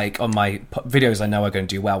now, or like on my videos I know are going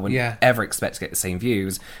to do well, wouldn't ever expect to get the same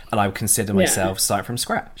views, and I would consider myself starting from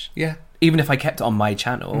scratch. Yeah. Even if I kept it on my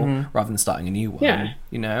channel rather than starting a new one,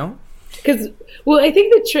 you know? Because, well, I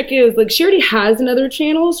think the trick is, like, she already has another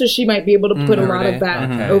channel, so she might be able to put a lot of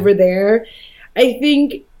that over there. I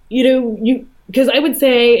think, you know, because I would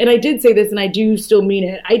say, and I did say this and I do still mean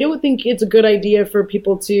it, I don't think it's a good idea for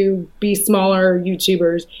people to be smaller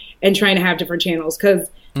YouTubers and trying to have different channels, because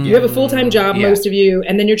you have a full-time job, most of you,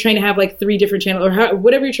 and then you're trying to have like 3 different channels, or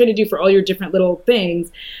whatever you're trying to do for all your different little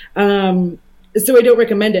things. So I don't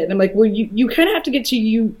recommend it. And I'm like, well, you kind of have to get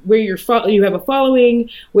to where you have a following,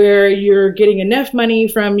 where you're getting enough money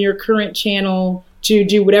from your current channel to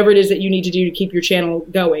do whatever it is that you need to do to keep your channel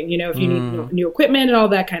going. You know, if you need new equipment and all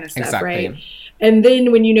that kind of stuff, right? And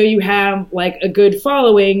then when you know you have like a good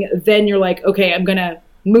following, then you're like, okay, I'm going to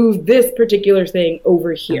move this particular thing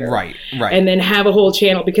over here. Right. And then have a whole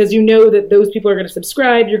channel, because you know that those people are going to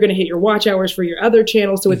subscribe. You're going to hit your watch hours for your other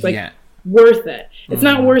channel. So it's like worth it. It's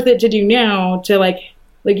not worth it to do now to like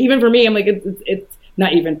even for me, I'm like, it's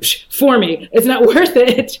not even for me. It's not worth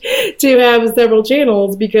it to have several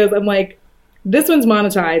channels, because I'm like, this one's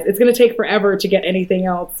monetized. It's going to take forever to get anything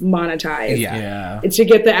else monetized. It's to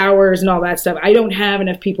get the hours and all that stuff. I don't have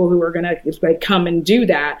enough people who are going to like come and do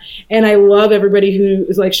that. And I love everybody who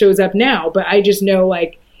is like shows up now, but I just know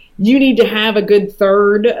like you need to have a good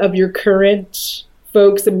third of your current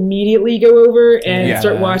folks immediately go over and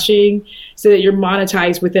start watching, so that you're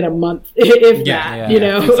monetized within a month, if that, you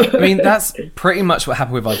know. I mean, that's pretty much what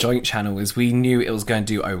happened with our joint channel. Is we knew it was going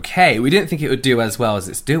to do okay. We didn't think it would do as well as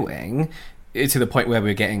it's doing, to the point where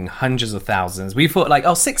we're getting hundreds of thousands. We thought like,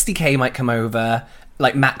 60k might come over,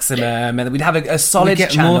 like maximum, and then we'd have a solid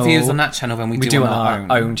get channel. more views on that channel than we do on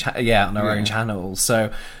our own on our own channel.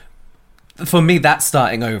 So for me, that's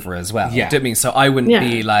starting over as well. Yeah. Do you know what I mean? So I wouldn't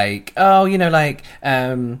be like,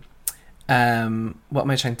 what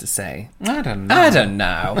am I trying to say? I don't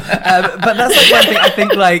know. But that's like one thing. I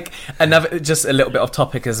think like another, just a little bit off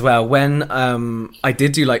topic as well. When I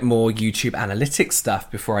did do like more YouTube analytics stuff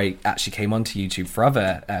before I actually came onto YouTube for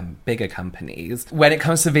other bigger companies. When it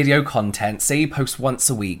comes to video content, say you post once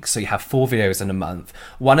a week, so you have 4 videos in a month.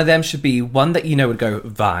 One of them should be one that you know would go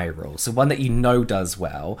viral, so one that you know does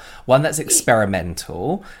well. One that's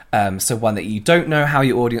experimental, so one that you don't know how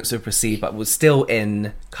your audience will perceive, but was still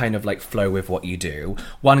in kind of like flow with what you do.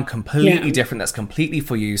 One completely different, that's completely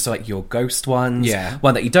for you, so like your ghost ones.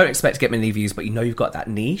 One that you don't expect to get many views, but you know you've got that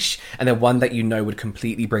niche. And then one that you know would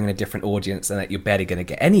completely bring in a different audience and that you're barely going to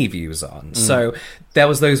get any views on. So there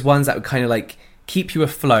was those ones that would kind of like keep you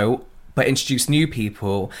afloat, but introduce new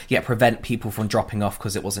people, yet prevent people from dropping off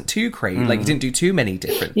because it wasn't too crazy. Like, you didn't do too many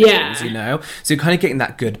different things, you know? So you're kind of getting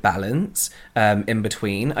that good balance in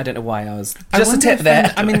between. I don't know why I was... Just a tip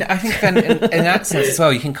there. I mean, I think then in that sense as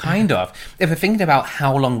well, you can kind of, if we're thinking about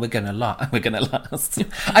how long we're going to last.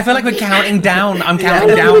 I feel like we're counting down. I'm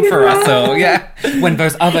counting down for us all, when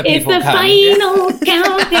those other people come. It's the final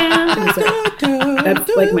countdown.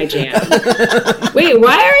 That's like my jam. Wait,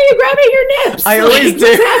 why are you grabbing your nips? I always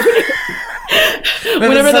do.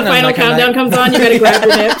 Whenever the final countdown comes on, you gotta grab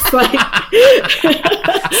your nips. Like,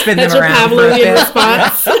 spin them that's your around. Pavlovian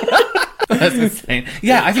response. That's insane.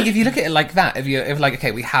 Yeah, I think if you look at it like that, if like,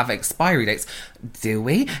 okay, we have expiry dates, do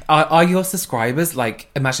we? Are your subscribers, like,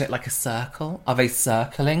 imagine it like a circle? Are they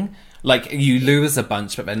circling? Like, you lose a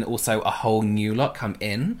bunch, but then also a whole new lot come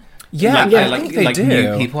in? Yeah, I think they do.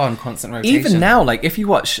 New people on constant rotation. Even now, like, if you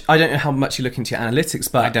watch, I don't know how much you look into your analytics,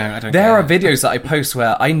 but I don't there are videos that I post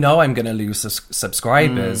where I know I'm going to lose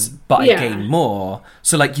subscribers, but I gain more.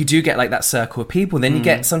 So, like, you do get, like, that circle of people. Then you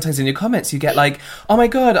get, sometimes in your comments, you get, like, oh my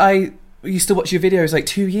God, I used to watch your videos, like,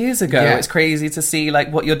 2 years ago. It's crazy to see,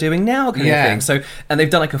 like, what you're doing now kind of thing. So, and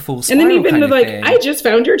they've done, like, a full spiral. And then even kind like, thing. I just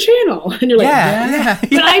found your channel. And you're like,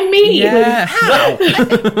 but I'm me. Yeah. How?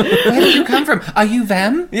 Where did you come from? Are you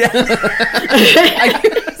them? Yeah. Are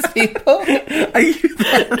you those people? Are you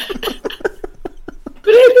them?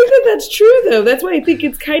 But I think that that's true, though. That's why I think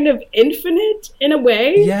it's kind of infinite in a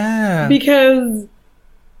way. Yeah. Because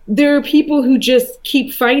there are people who just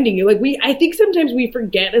keep finding you. Like, I think sometimes we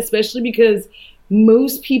forget, especially because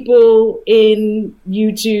most people in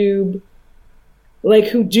YouTube, like,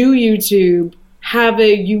 who do YouTube, have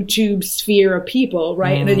a YouTube sphere of people,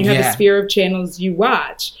 right? And then you have a sphere of channels you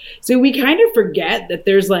watch. So we kind of forget that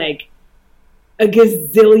there's, like, a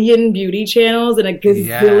gazillion beauty channels and a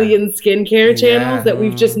gazillion skincare channels that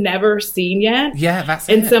we've just never seen yet. Yeah, that's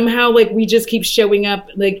and it. somehow, like, we just keep showing up,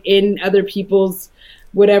 like, in other people's,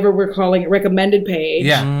 whatever we're calling it, recommended page.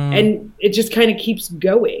 Yeah. And it just kind of keeps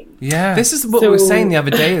going. Yeah. This is what we were saying the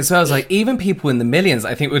other day as well. I was like, even people in the millions,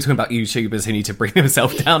 I think we were talking about YouTubers who need to bring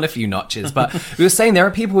themselves down a few notches, but we were saying there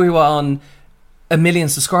are people who are on 1 million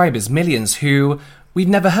subscribers, millions, who we've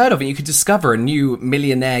never heard of, and you could discover a new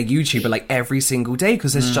millionaire YouTuber like every single day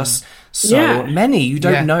because there's just so many. You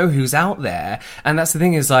don't know who's out there, and that's the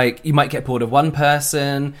thing is, like, you might get bored of one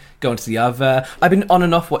person, go into the other. I've been on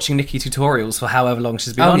and off watching Nikki tutorials for however long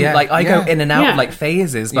she's been on. Like, I go in and out of like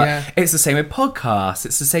phases, but it's the same with podcasts.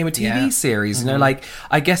 It's the same with TV series. You know, like,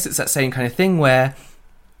 I guess it's that same kind of thing where,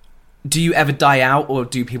 do you ever die out, or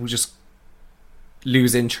do people just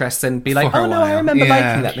lose interest and be like, oh no, I remember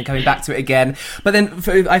liking that, and then coming back to it again. But then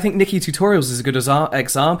I think Nikki Tutorials is a good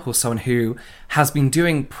example, someone who has been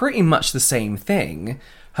doing pretty much the same thing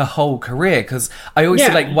her whole career, because I always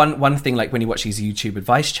say, like, one thing, like, when you watch these YouTube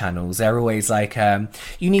advice channels, they're always like,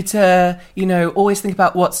 you need to, you know, always think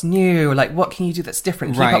about what's new, like, what can you do that's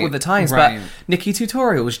different, keep up with the times. But Nikki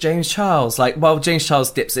Tutorials, James Charles, like, well, James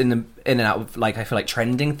Charles dips in and out of, like, I feel like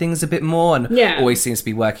trending things a bit more, and always seems to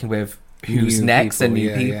be working with who's new next people, and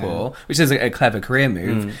new people, which is a clever career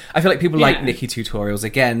move. I feel like people like Nikki Tutorials,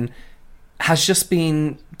 again, has just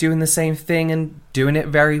been doing the same thing and doing it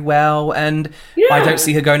very well, and I don't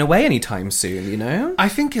see her going away anytime soon, you know? I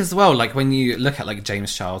think as well, like, when you look at, like,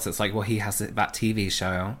 James Charles, it's like, well, he has that TV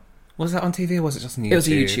show. Was that on TV or was it just on YouTube? It was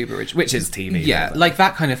a YouTube, which is TV. Yeah, like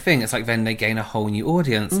that kind of thing. It's like then they gain a whole new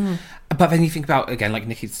audience. But then you think about, again, like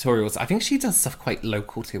Nikki Tutorials, I think she does stuff quite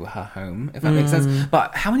local to her home, if that makes sense.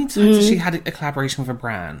 But how many times has she had a collaboration with a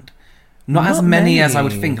brand? Not as many as I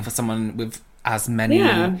would think for someone with as many what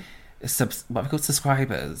are they called?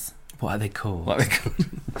 Subscribers. What are they called?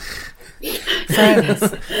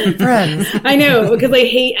 Friends. I know, because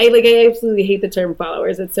I absolutely hate the term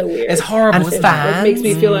followers. It's so weird. It's horrible. And it makes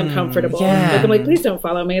me feel uncomfortable. Like, I'm like, please don't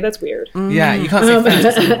follow me. That's weird. Yeah, you can't say fans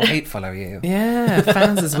because people hate follow you. Yeah,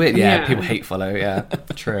 fans is weird. Yeah, people hate follow. Yeah,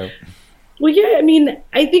 true. Well, yeah, I mean,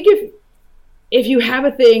 I think if you have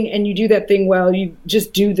a thing and you do that thing well, you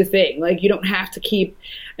just do the thing. Like, you don't have to keep...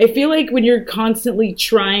 I feel like when you're constantly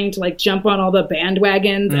trying to, like, jump on all the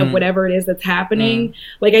bandwagons of whatever it is that's happening,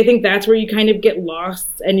 like, I think that's where you kind of get lost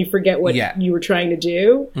and you forget what you were trying to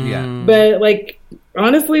do. But, like,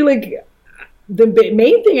 honestly, like, the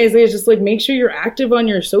main thing I say is just, like, make sure you're active on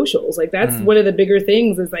your socials. Like, that's one of the bigger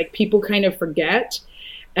things is, like, people kind of forget.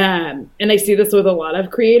 And I see this with a lot of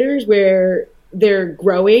creators where they're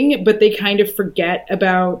growing, but they kind of forget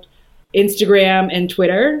about Instagram and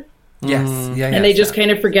Twitter. Yes. And they just kind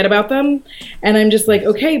of forget about them. And I'm just like,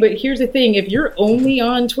 okay, but here's the thing. If you're only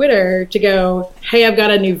on Twitter to go, hey, I've got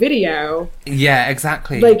a new video. Yeah,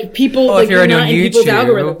 exactly. Like people, Or like if you're on not in people's YouTube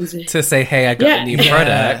algorithms. to say, hey, I got a new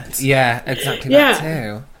product. Yeah, exactly Yeah.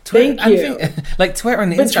 that too. Thank you. Like Twitter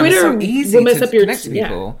and But Instagram Twitter is so easy will mess to up your- connect to yeah.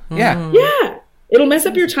 people. Yeah. Yeah. It'll mess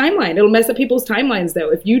up your timeline. It'll mess up people's timelines, though.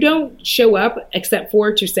 If you don't show up except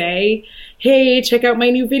for to say, hey, check out my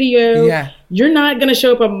new video, you're not going to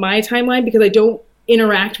show up on my timeline because I don't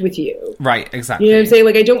interact with you. Right, exactly. You know what I'm saying?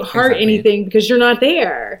 Like, I don't heart anything because you're not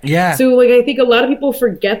there. Yeah. So, like, I think a lot of people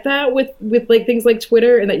forget that with like, things like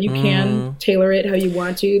Twitter and that you can tailor it how you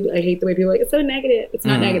want to. I hate the way people are like, it's so negative. It's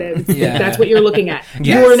not negative. It's, like, that's what you're looking at.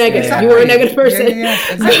 Yes, You're negative. exactly. You are a negative person.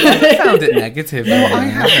 Exactly. I never found it negative. No, I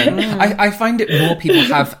haven't. I find it more people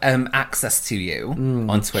have access to you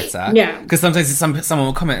on Twitter. Yeah. Because sometimes someone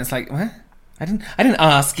will comment, it's like, what? I didn't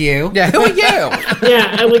ask you. Yeah, who are you?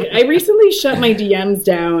 Yeah, I recently shut my DMs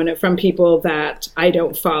down from people that I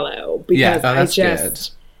don't follow because that's good.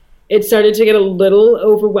 It started to get a little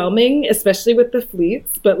overwhelming, especially with the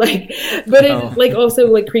fleets. But also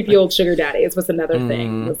like creepy old sugar daddies was another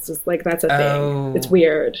thing. It's just like that's a thing. It's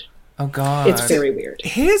weird. Oh God, it's very weird.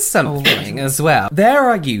 Here's something as well. There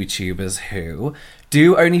are YouTubers who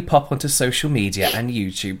do only pop onto social media and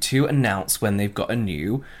YouTube to announce when they've got a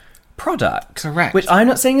new product. Correct. Which I'm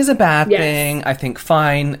not saying is a bad Yes. thing. I think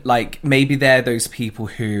fine. Like maybe they're those people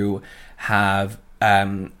who have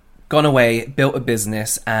gone away, built a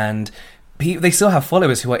business, and they still have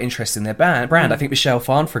followers who are interested in their brand. I think Michelle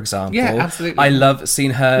Phan, for example. Yeah, absolutely. I love seeing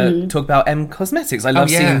her talk about Cosmetics. I love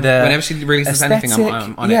seeing the whenever she releases anything,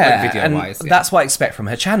 I'm on it, like, video-wise. and that's what I expect from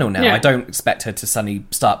her channel now. Yeah. I don't expect her to suddenly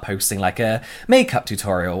start posting like a makeup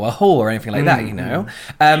tutorial or a haul or anything like that, you know?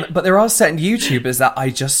 But there are certain YouTubers that I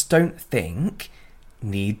just don't think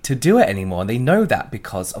need to do it anymore. They know that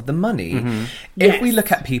because of the money. If we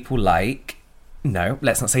look at people like... No,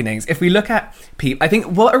 let's not say names. If we look at people... I think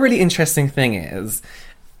what a really interesting thing is...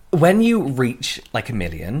 When you reach like 1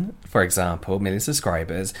 million, for example, 1 million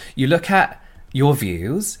subscribers, you look at your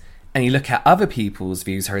views and you look at other people's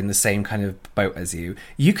views who are in the same kind of boat as you,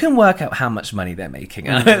 you can work out how much money they're making.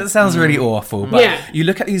 And it sounds really awful, but you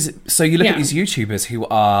look at these... So you look at these YouTubers who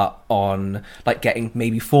are on, like, getting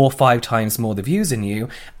maybe 4 or 5 times more the views than you,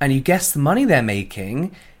 and you guess the money they're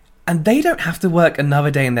making... And they don't have to work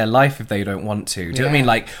another day in their life if they don't want to. Do you know what I mean?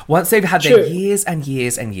 Like, once they've had their years and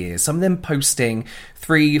years and years, some of them posting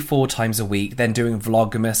 3-4 times a week, then doing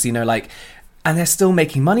Vlogmas, you know, like... And they're still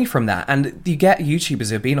making money from that. And you get YouTubers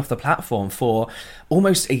who have been off the platform for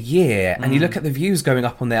almost a year, and you look at the views going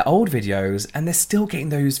up on their old videos, and they're still getting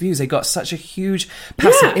those views. They got such a huge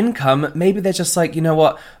passive income. Maybe they're just like, you know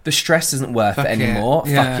what? The stress isn't worth it anymore.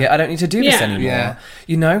 Fuck it. I don't need to do this anymore.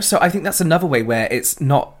 You know? So I think that's another way where it's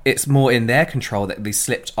more in their control that they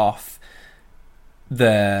slipped off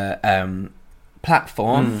the...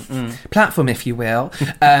 platform, if you will,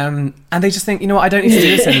 and they just think, you know what, I don't need to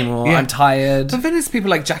do this anymore. I'm tired. But then there's people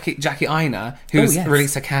like Jackie Aina, who's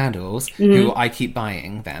released her candles, who I keep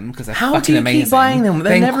buying them because they're How fucking do you amazing. keep buying them?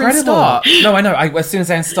 They're never in incredible. stock. No, I know. As soon as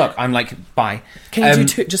they're in stock, I'm like, buy. Can you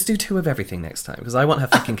just do 2 of everything next time? Because I want her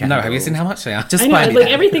fucking candles. No, have you seen how much they are? Just I know, buy me like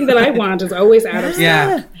that. everything that I want is always out of stock.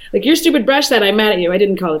 Yeah. Like your stupid brush set, I'm mad at you. I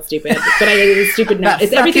didn't call it stupid, but it's stupid now.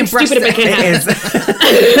 It's everything stupid if I can't have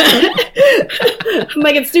it. I'm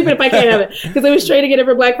like, it's stupid if I can't have it. Because I was trying to get it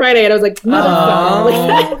for Black Friday and I was like,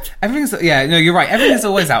 motherfucker. Like, Everything's no, you're right. Everything's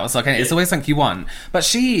always out of stock, and it's always something you want. But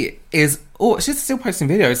she's still posting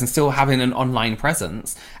videos and still having an online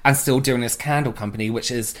presence and still doing this candle company,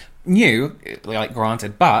 which is new, like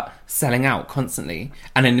granted, but selling out constantly.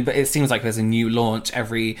 And then, but it seems like there's a new launch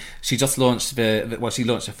she just launched she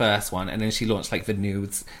launched the first one, and then she launched like the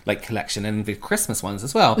nudes like collection and the Christmas ones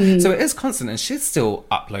as well. So it is constant, and she's still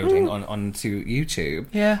uploading onto YouTube.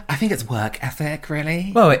 Yeah. I think it's work ethic,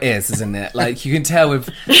 really. Well, it is, isn't it? Like, you can tell with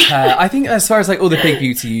her. I think as far as like all the big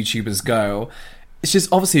beauty YouTubers go,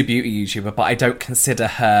 she's obviously a beauty YouTuber, but I don't consider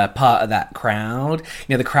her part of that crowd.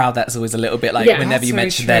 You know, the crowd that's always a little bit like, whenever you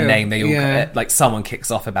mention their name, they all like someone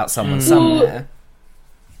kicks off about someone somewhere.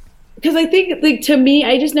 because I think, like, to me,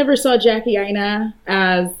 I just never saw Jackie Aina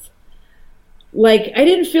as, like, I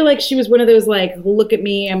didn't feel like she was one of those, like, look at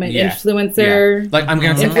me, I'm an influencer. Yeah. Like, I'm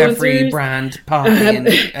going to every brand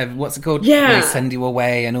party and what's it called? Yeah. They send you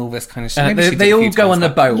away and all this kind of shit. They all go on the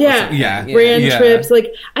boat. Brand trips.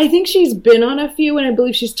 Like, I think she's been on a few, and I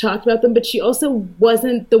believe she's talked about them, but she also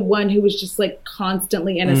wasn't the one who was just, like,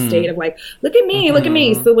 constantly in a state of, like, look at me, look at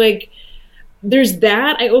me. So, like, there's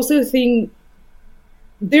that. I also think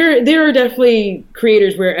there are definitely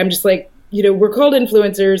creators where I'm just like, we're called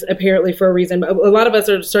influencers apparently for a reason. A lot of us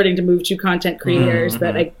are starting to move to content creators,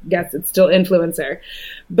 but I guess it's still influencer.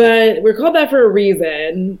 But we're called that for a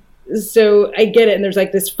reason. So I get it. And there's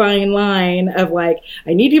like this fine line of like,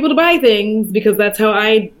 I need people to buy things because that's how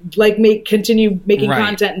I like continue making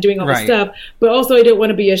content and doing all this stuff. But also I don't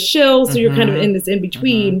want to be a shill. So you're kind of in this in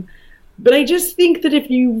between. But I just think that if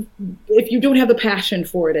you don't have the passion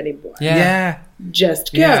for it anymore,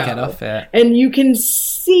 just go. Get off it. And you can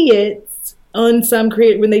see it on some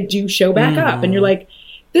when they do show back up, and you're like,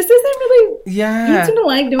 this isn't really. Yeah, you seem to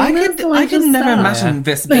like doing this. I could never imagine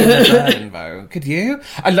this being a burden, though. Could you?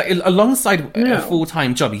 Alongside a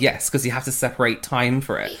full-time job, yes, because you have to separate time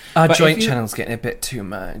for it. Our joint channel's getting a bit too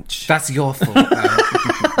much. That's your fault.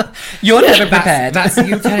 You're never prepared. That's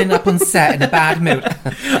you turning up on set in a bad mood.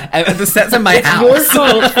 The set's in my house. Your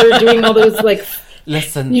fault for doing all those like.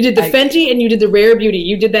 Listen, you did the Fenty and you did the Rare Beauty.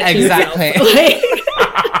 You did that to yourself.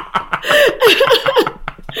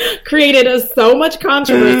 Created so much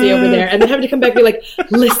controversy over there, and then having to come back and be like,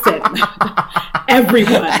 listen,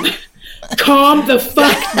 everyone, calm the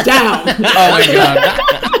fuck down. Oh my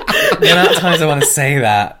god. The amount of times I want to say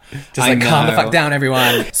that. Just calm the fuck down,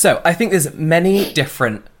 everyone. So I think there's many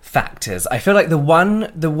different factors. I feel like the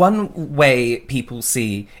one way people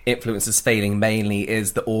see influencers failing mainly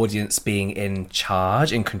is the audience being in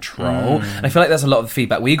charge, in control. And I feel like there's a lot of the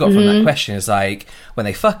feedback we got from that question is like when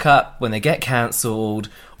they fuck up, when they get cancelled,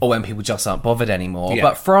 or when people just aren't bothered anymore.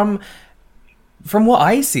 But from what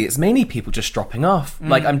I see, it's mainly people just dropping off.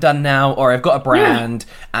 Like, I'm done now, or I've got a brand,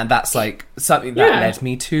 and that's like something that led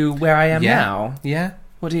me to where I am now. Yeah.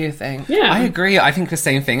 What do you think? Yeah. I agree. I think the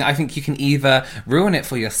same thing. I think you can either ruin it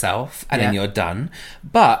for yourself and then you're done.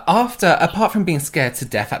 But apart from being scared to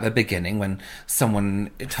death at the beginning when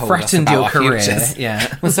someone told threatened us about your our career,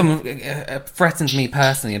 futures, when someone threatened me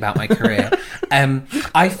personally about my career,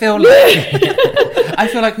 I feel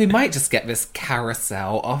like we might just get this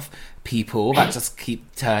carousel of people that just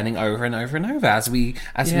keep turning over and over and over as we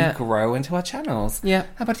grow into our channels. Yeah.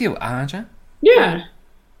 How about you, Aja? Yeah.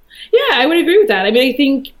 Yeah, I would agree with that. I mean, I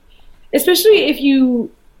think, especially if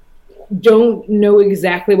you don't know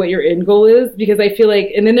exactly what your end goal is, because I feel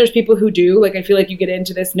like, and then there's people who do, like, I feel like you get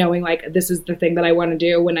into this knowing, like, this is the thing that I want to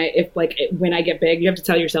do when I get big. You have to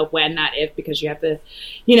tell yourself when, not if, because you have to,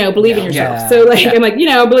 believe in yourself. Yeah. So, like, I'm like,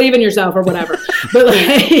 believe in yourself or whatever. But,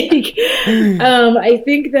 like, I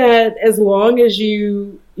think that as long as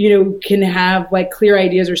you can have, like, clear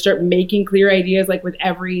ideas or start making clear ideas, like, with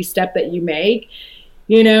every step that you make,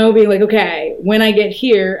 being like, okay, when I get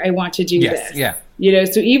here, I want to do this. Yeah.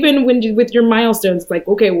 So even with your milestones, it's like,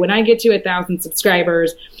 okay, when I get to 1,000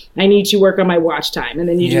 subscribers, I need to work on my watch time. And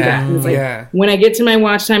then you do that. And it's like, when I get to my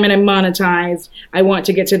watch time and I'm monetized, I want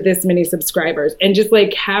to get to this many subscribers. And just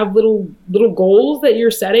like have little goals that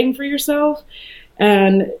you're setting for yourself.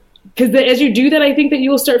 And because as you do that, I think that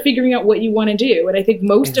you will start figuring out what you want to do. And I think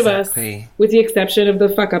most of us, with the exception of the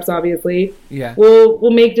fuck-ups, obviously,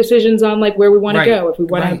 will make decisions on like where we want to go. If we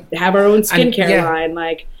want to have our own skincare line,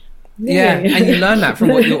 like... Yeah, and you learn that from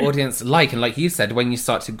what your audience like. And like you said, when you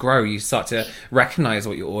start to grow, you start to recognize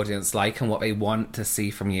what your audience like and what they want to see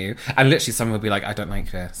from you. And literally someone will be like, I don't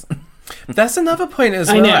like this. That's another point as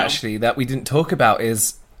well, actually, that we didn't talk about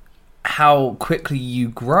is how quickly you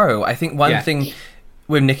grow. I think one thing...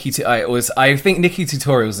 with Nikki, I think Nikki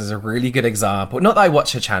Tutorials is a really good example. Not that I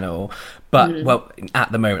watch her channel, but well,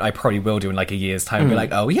 at the moment I probably will do in like a year's time and be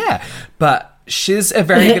like, oh yeah. But she's a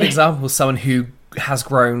very good example of someone who has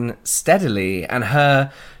grown steadily, and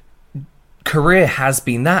her career has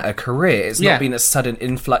been a career. It's not been a sudden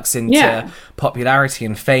influx into popularity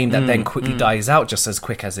and fame that then quickly dies out just as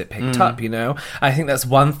quick as it picked up. I think that's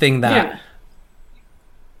one thing that.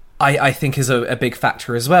 I think is a big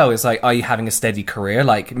factor as well. Is like, are you having a steady career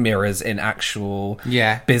like mirrors in actual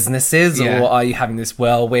businesses, or are you having this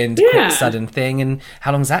whirlwind, quick, sudden thing? And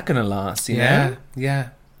how long is that going to last? You know? Yeah,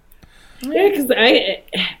 because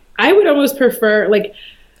I would almost prefer, like,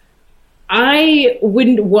 I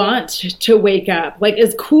wouldn't want to wake up. Like,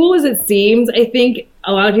 as cool as it seems, I think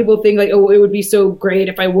a lot of people think, like, oh, it would be so great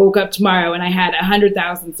if I woke up tomorrow and I had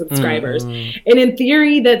 100,000 subscribers. And in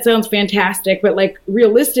theory, that sounds fantastic. But, like,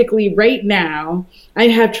 realistically, right now, I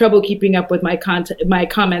have trouble keeping up with my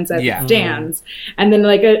comments as it stands. And then,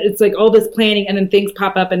 like, it's like all this planning, and then things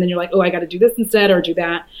pop up, and then you're like, oh, I got to do this instead or do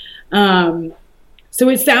that. So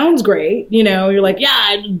it sounds great. You're like, yeah,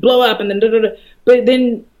 I'd blow up, and then da-da-da. But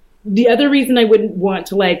then... the other reason I wouldn't want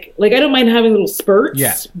to like I don't mind having little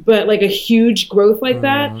spurts, but like a huge growth like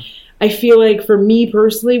that, I feel like for me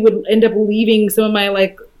personally would end up leaving some of my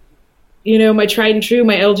like, my tried and true,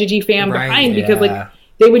 my LGG fam behind because like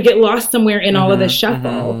they would get lost somewhere in all of this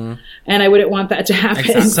shuffle. and I wouldn't want that to happen.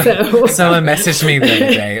 Exactly. Someone messaged me the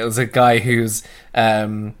other day. It was a guy whose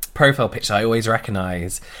profile picture I always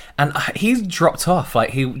recognise, and he's dropped off. Like,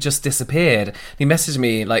 he just disappeared. He messaged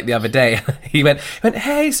me like the other day. He went,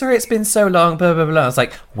 "Hey, sorry, it's been so long." Blah blah blah. I was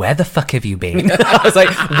like, "Where the fuck have you been?" I was like,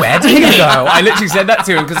 "Where did you go?" I literally said that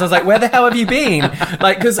to him because I was like, "Where the hell have you been?"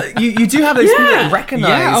 Like, because you do have those people that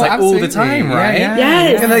recognise all the time, right?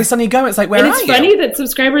 Yes. And they suddenly go, it's like, where and it's funny that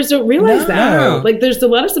subscribers don't realize that. Like, there's a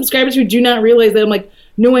lot of subscribers who do not realize that. I'm like,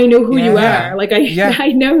 no, I know who you are. Like,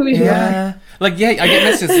 I know who you are. Like, I get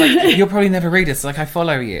messages like, you'll probably never read this. Like, I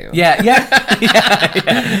follow you. Yeah.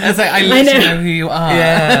 It's like, I literally know who you are.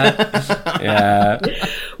 Yeah.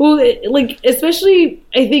 Well, like, especially,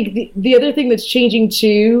 I think the other thing that's changing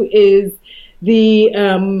too is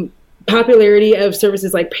the popularity of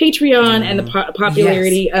services like Patreon and the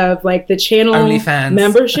popularity of like the channel OnlyFans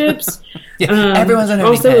memberships. Everyone's on OnlyFans.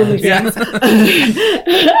 Also OnlyFans.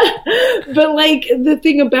 But like, the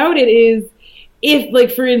thing about it is, if, like,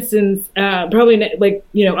 for instance, probably,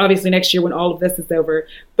 obviously next year when all of this is over,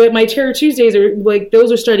 but my Terror Tuesdays are, like, those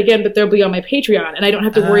will start again, but they'll be on my Patreon, and I don't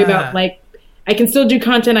have to worry about, like, I can still do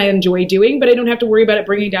content I enjoy doing, but I don't have to worry about it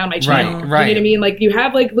bringing down my channel. Right. You know what I mean? Like, you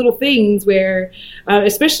have, like, little things where,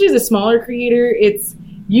 especially as a smaller creator,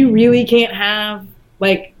 you really can't have,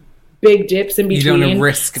 like, big dips in between. You don't want to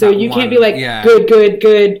risk so you can't be like,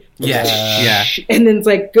 good. Yeah. And then it's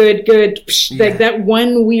like, good. Like, that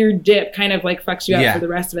one weird dip kind of like fucks you up for the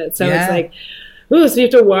rest of it. So it's like, oh, so you have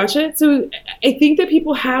to watch it. So I think that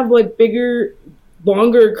people have like bigger,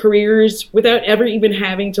 longer careers without ever even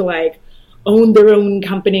having to like own their own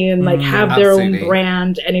company and like have their own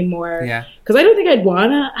brand anymore. Yeah. Because I don't think I'd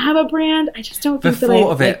want to have a brand. I just don't think that I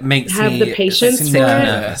have the patience for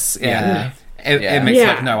nervous. Yeah. It makes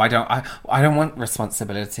like, no, I don't want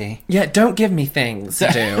responsibility. Yeah, don't give me things to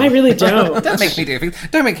do. I really don't. Don't make me do things.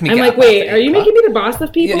 Don't make me. I'm like, wait, are you making me the boss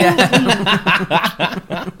of people? Yeah.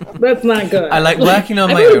 That's not good. I like working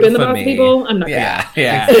on my own. I've been the boss of people. I'm not. Yeah.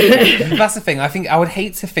 That's the thing. I would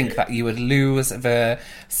hate to think that you would lose the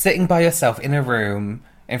sitting by yourself in a room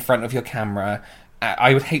in front of your camera.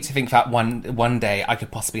 I would hate to think that one day I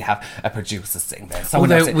could possibly have a producer sitting there.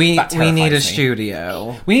 Although we need a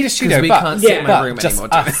studio. We need a studio, we but can't sit in my room just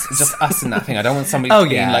anymore. Just us in that thing. I don't want somebody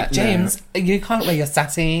being like, James, you can't wear your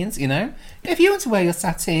satins, you know? If you want to wear your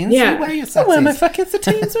satins, you wear your satins. I'll wear my fucking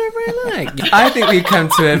satins wherever I like. I think we've come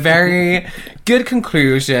to a very good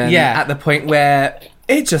conclusion at the point where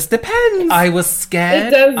it just depends. I was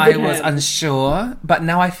scared. It does I was depend. unsure, but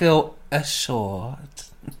now I feel assured.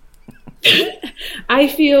 I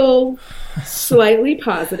feel slightly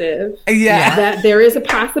positive that there is a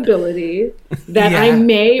possibility that I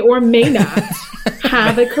may or may not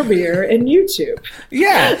have a career in YouTube.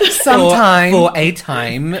 Yeah, sometime for a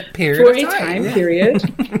time period. For a time period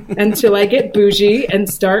until I get bougie and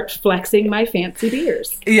start flexing my fancy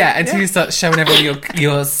beers. Yeah, until you start showing everyone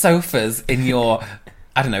your sofas in your,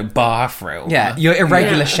 I don't know, bathroom. Yeah, your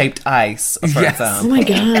irregular shaped ice, for example. Oh my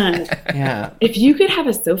God. Yeah. If you could have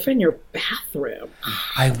a sofa in your bathroom.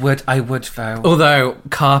 I would though. Although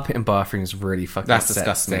carpet in bathrooms really fucking That's upsets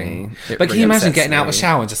disgusting. me. But can you imagine getting out of the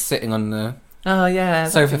shower and just sitting on the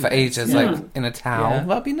sofa for ages, like in a towel? Yeah.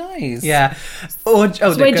 That'd be nice. Yeah. So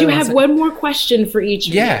I do have one more question for each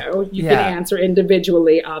of you. You can answer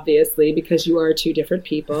individually, obviously, because you are two different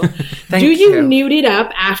people. Do you nude it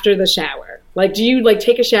up after the shower? Like, do you, like,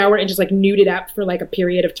 take a shower and just, like, nude it up for, like, a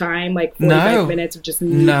period of time? Like, 45 minutes of just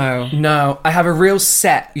nude? No. I have a real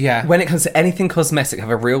set. Yeah. When it comes to anything cosmetic, I have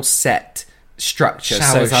a real set structure.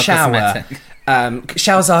 Showers are cosmetic.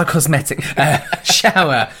 Showers are cosmetic.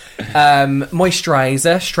 Shower.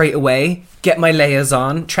 Moisturizer straight away. Get my layers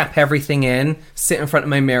on. Trap everything in. Sit in front of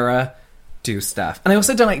my mirror. Do stuff. And I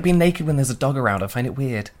also don't like being naked when there's a dog around. I find it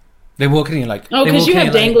weird. They walk in and you're like... Oh, because you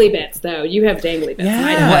have dangly bits, though. You have dangly bits.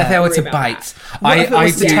 Yeah. What if they were to bite?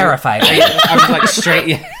 I'm terrified. I'm like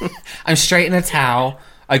straight... I'm straight in a towel.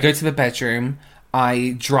 I go to the bedroom.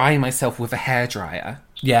 I dry myself with a hairdryer.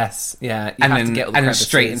 Yes, yeah. And then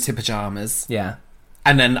straight into pyjamas. Yeah.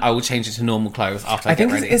 And then I will change it to normal clothes after I get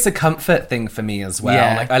ready. I think it's a comfort thing for me as well.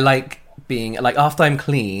 Yeah. Like, I like being... Like, after I'm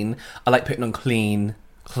clean, I like putting on clean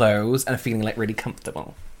clothes and feeling, like, really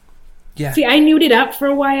comfortable. Yeah. See, I nude it up for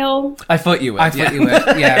a while. I thought you would.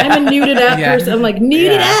 Yeah. I'm a nude it up person. I'm like,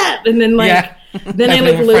 nude it up! And then, like... Then I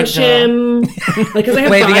like lotion, like, because I have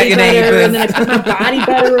body butter, and then I put my body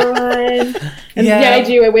butter on. And I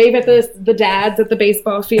do. I wave at the dads at the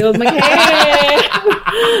baseball field. I'm like, hey,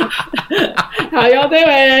 how y'all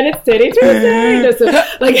doing? It's Titty Tuesday. No, so,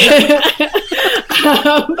 like,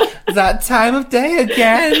 that time of day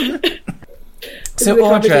again. So, The Audra,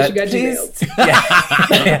 conversation got please.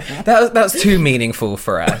 derailed. Yeah, that was too meaningful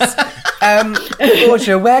for us.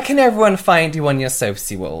 Audra, where can everyone find you on your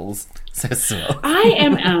socials? I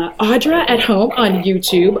am Audra at home on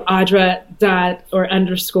YouTube. Audra it's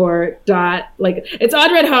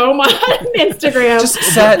Audra at home on Instagram. Just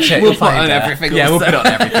search it. We'll put it on everything. Yeah, we'll put it on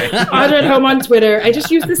everything. Audra at home on Twitter. I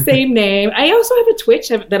just use the same name. I also have a Twitch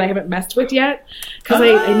that I haven't messed with yet because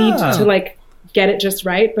I need to like get it just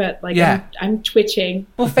right. But like, Yeah. I'm twitching.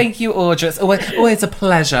 Well, thank you, Audra. It's always a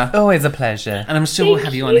pleasure. Always a pleasure. And I'm sure we'll Thank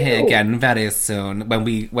have you on here you. again very soon when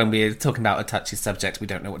we're talking about a touchy subject we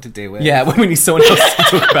don't know what to do with. Yeah, when we need someone else to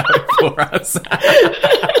talk about it for us.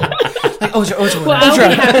 Like, Audra. Well, I'll be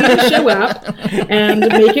happy to show up and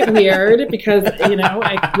make it weird because,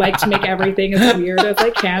 I like to make everything as weird as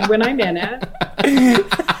I can when I'm in it.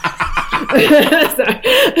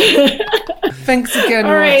 Thanks again,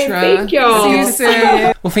 All right, Audra. thank y'all. See you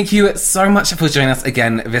soon. Well, thank you so much for joining us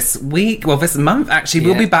again this week. Well, this month, actually.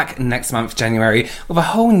 We'll be back next month, January, with a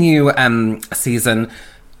whole new season.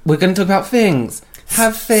 We're going to talk about things.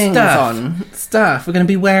 Have things on. Stuff. We're going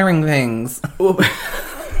to be wearing things.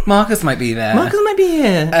 Marcus might be there. Marcus might be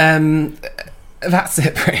here. That's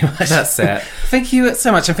it, pretty much. That's it. Thank you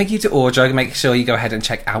so much, and thank you to Audra. Make sure you go ahead and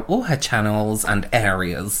check out all her channels and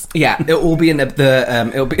areas. Yeah, it'll all be in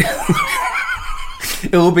it'll be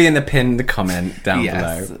it will be in the pinned comment down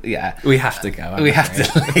below. Yeah. We have to go. We have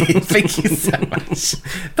to leave. Thank you so much.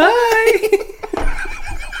 Bye.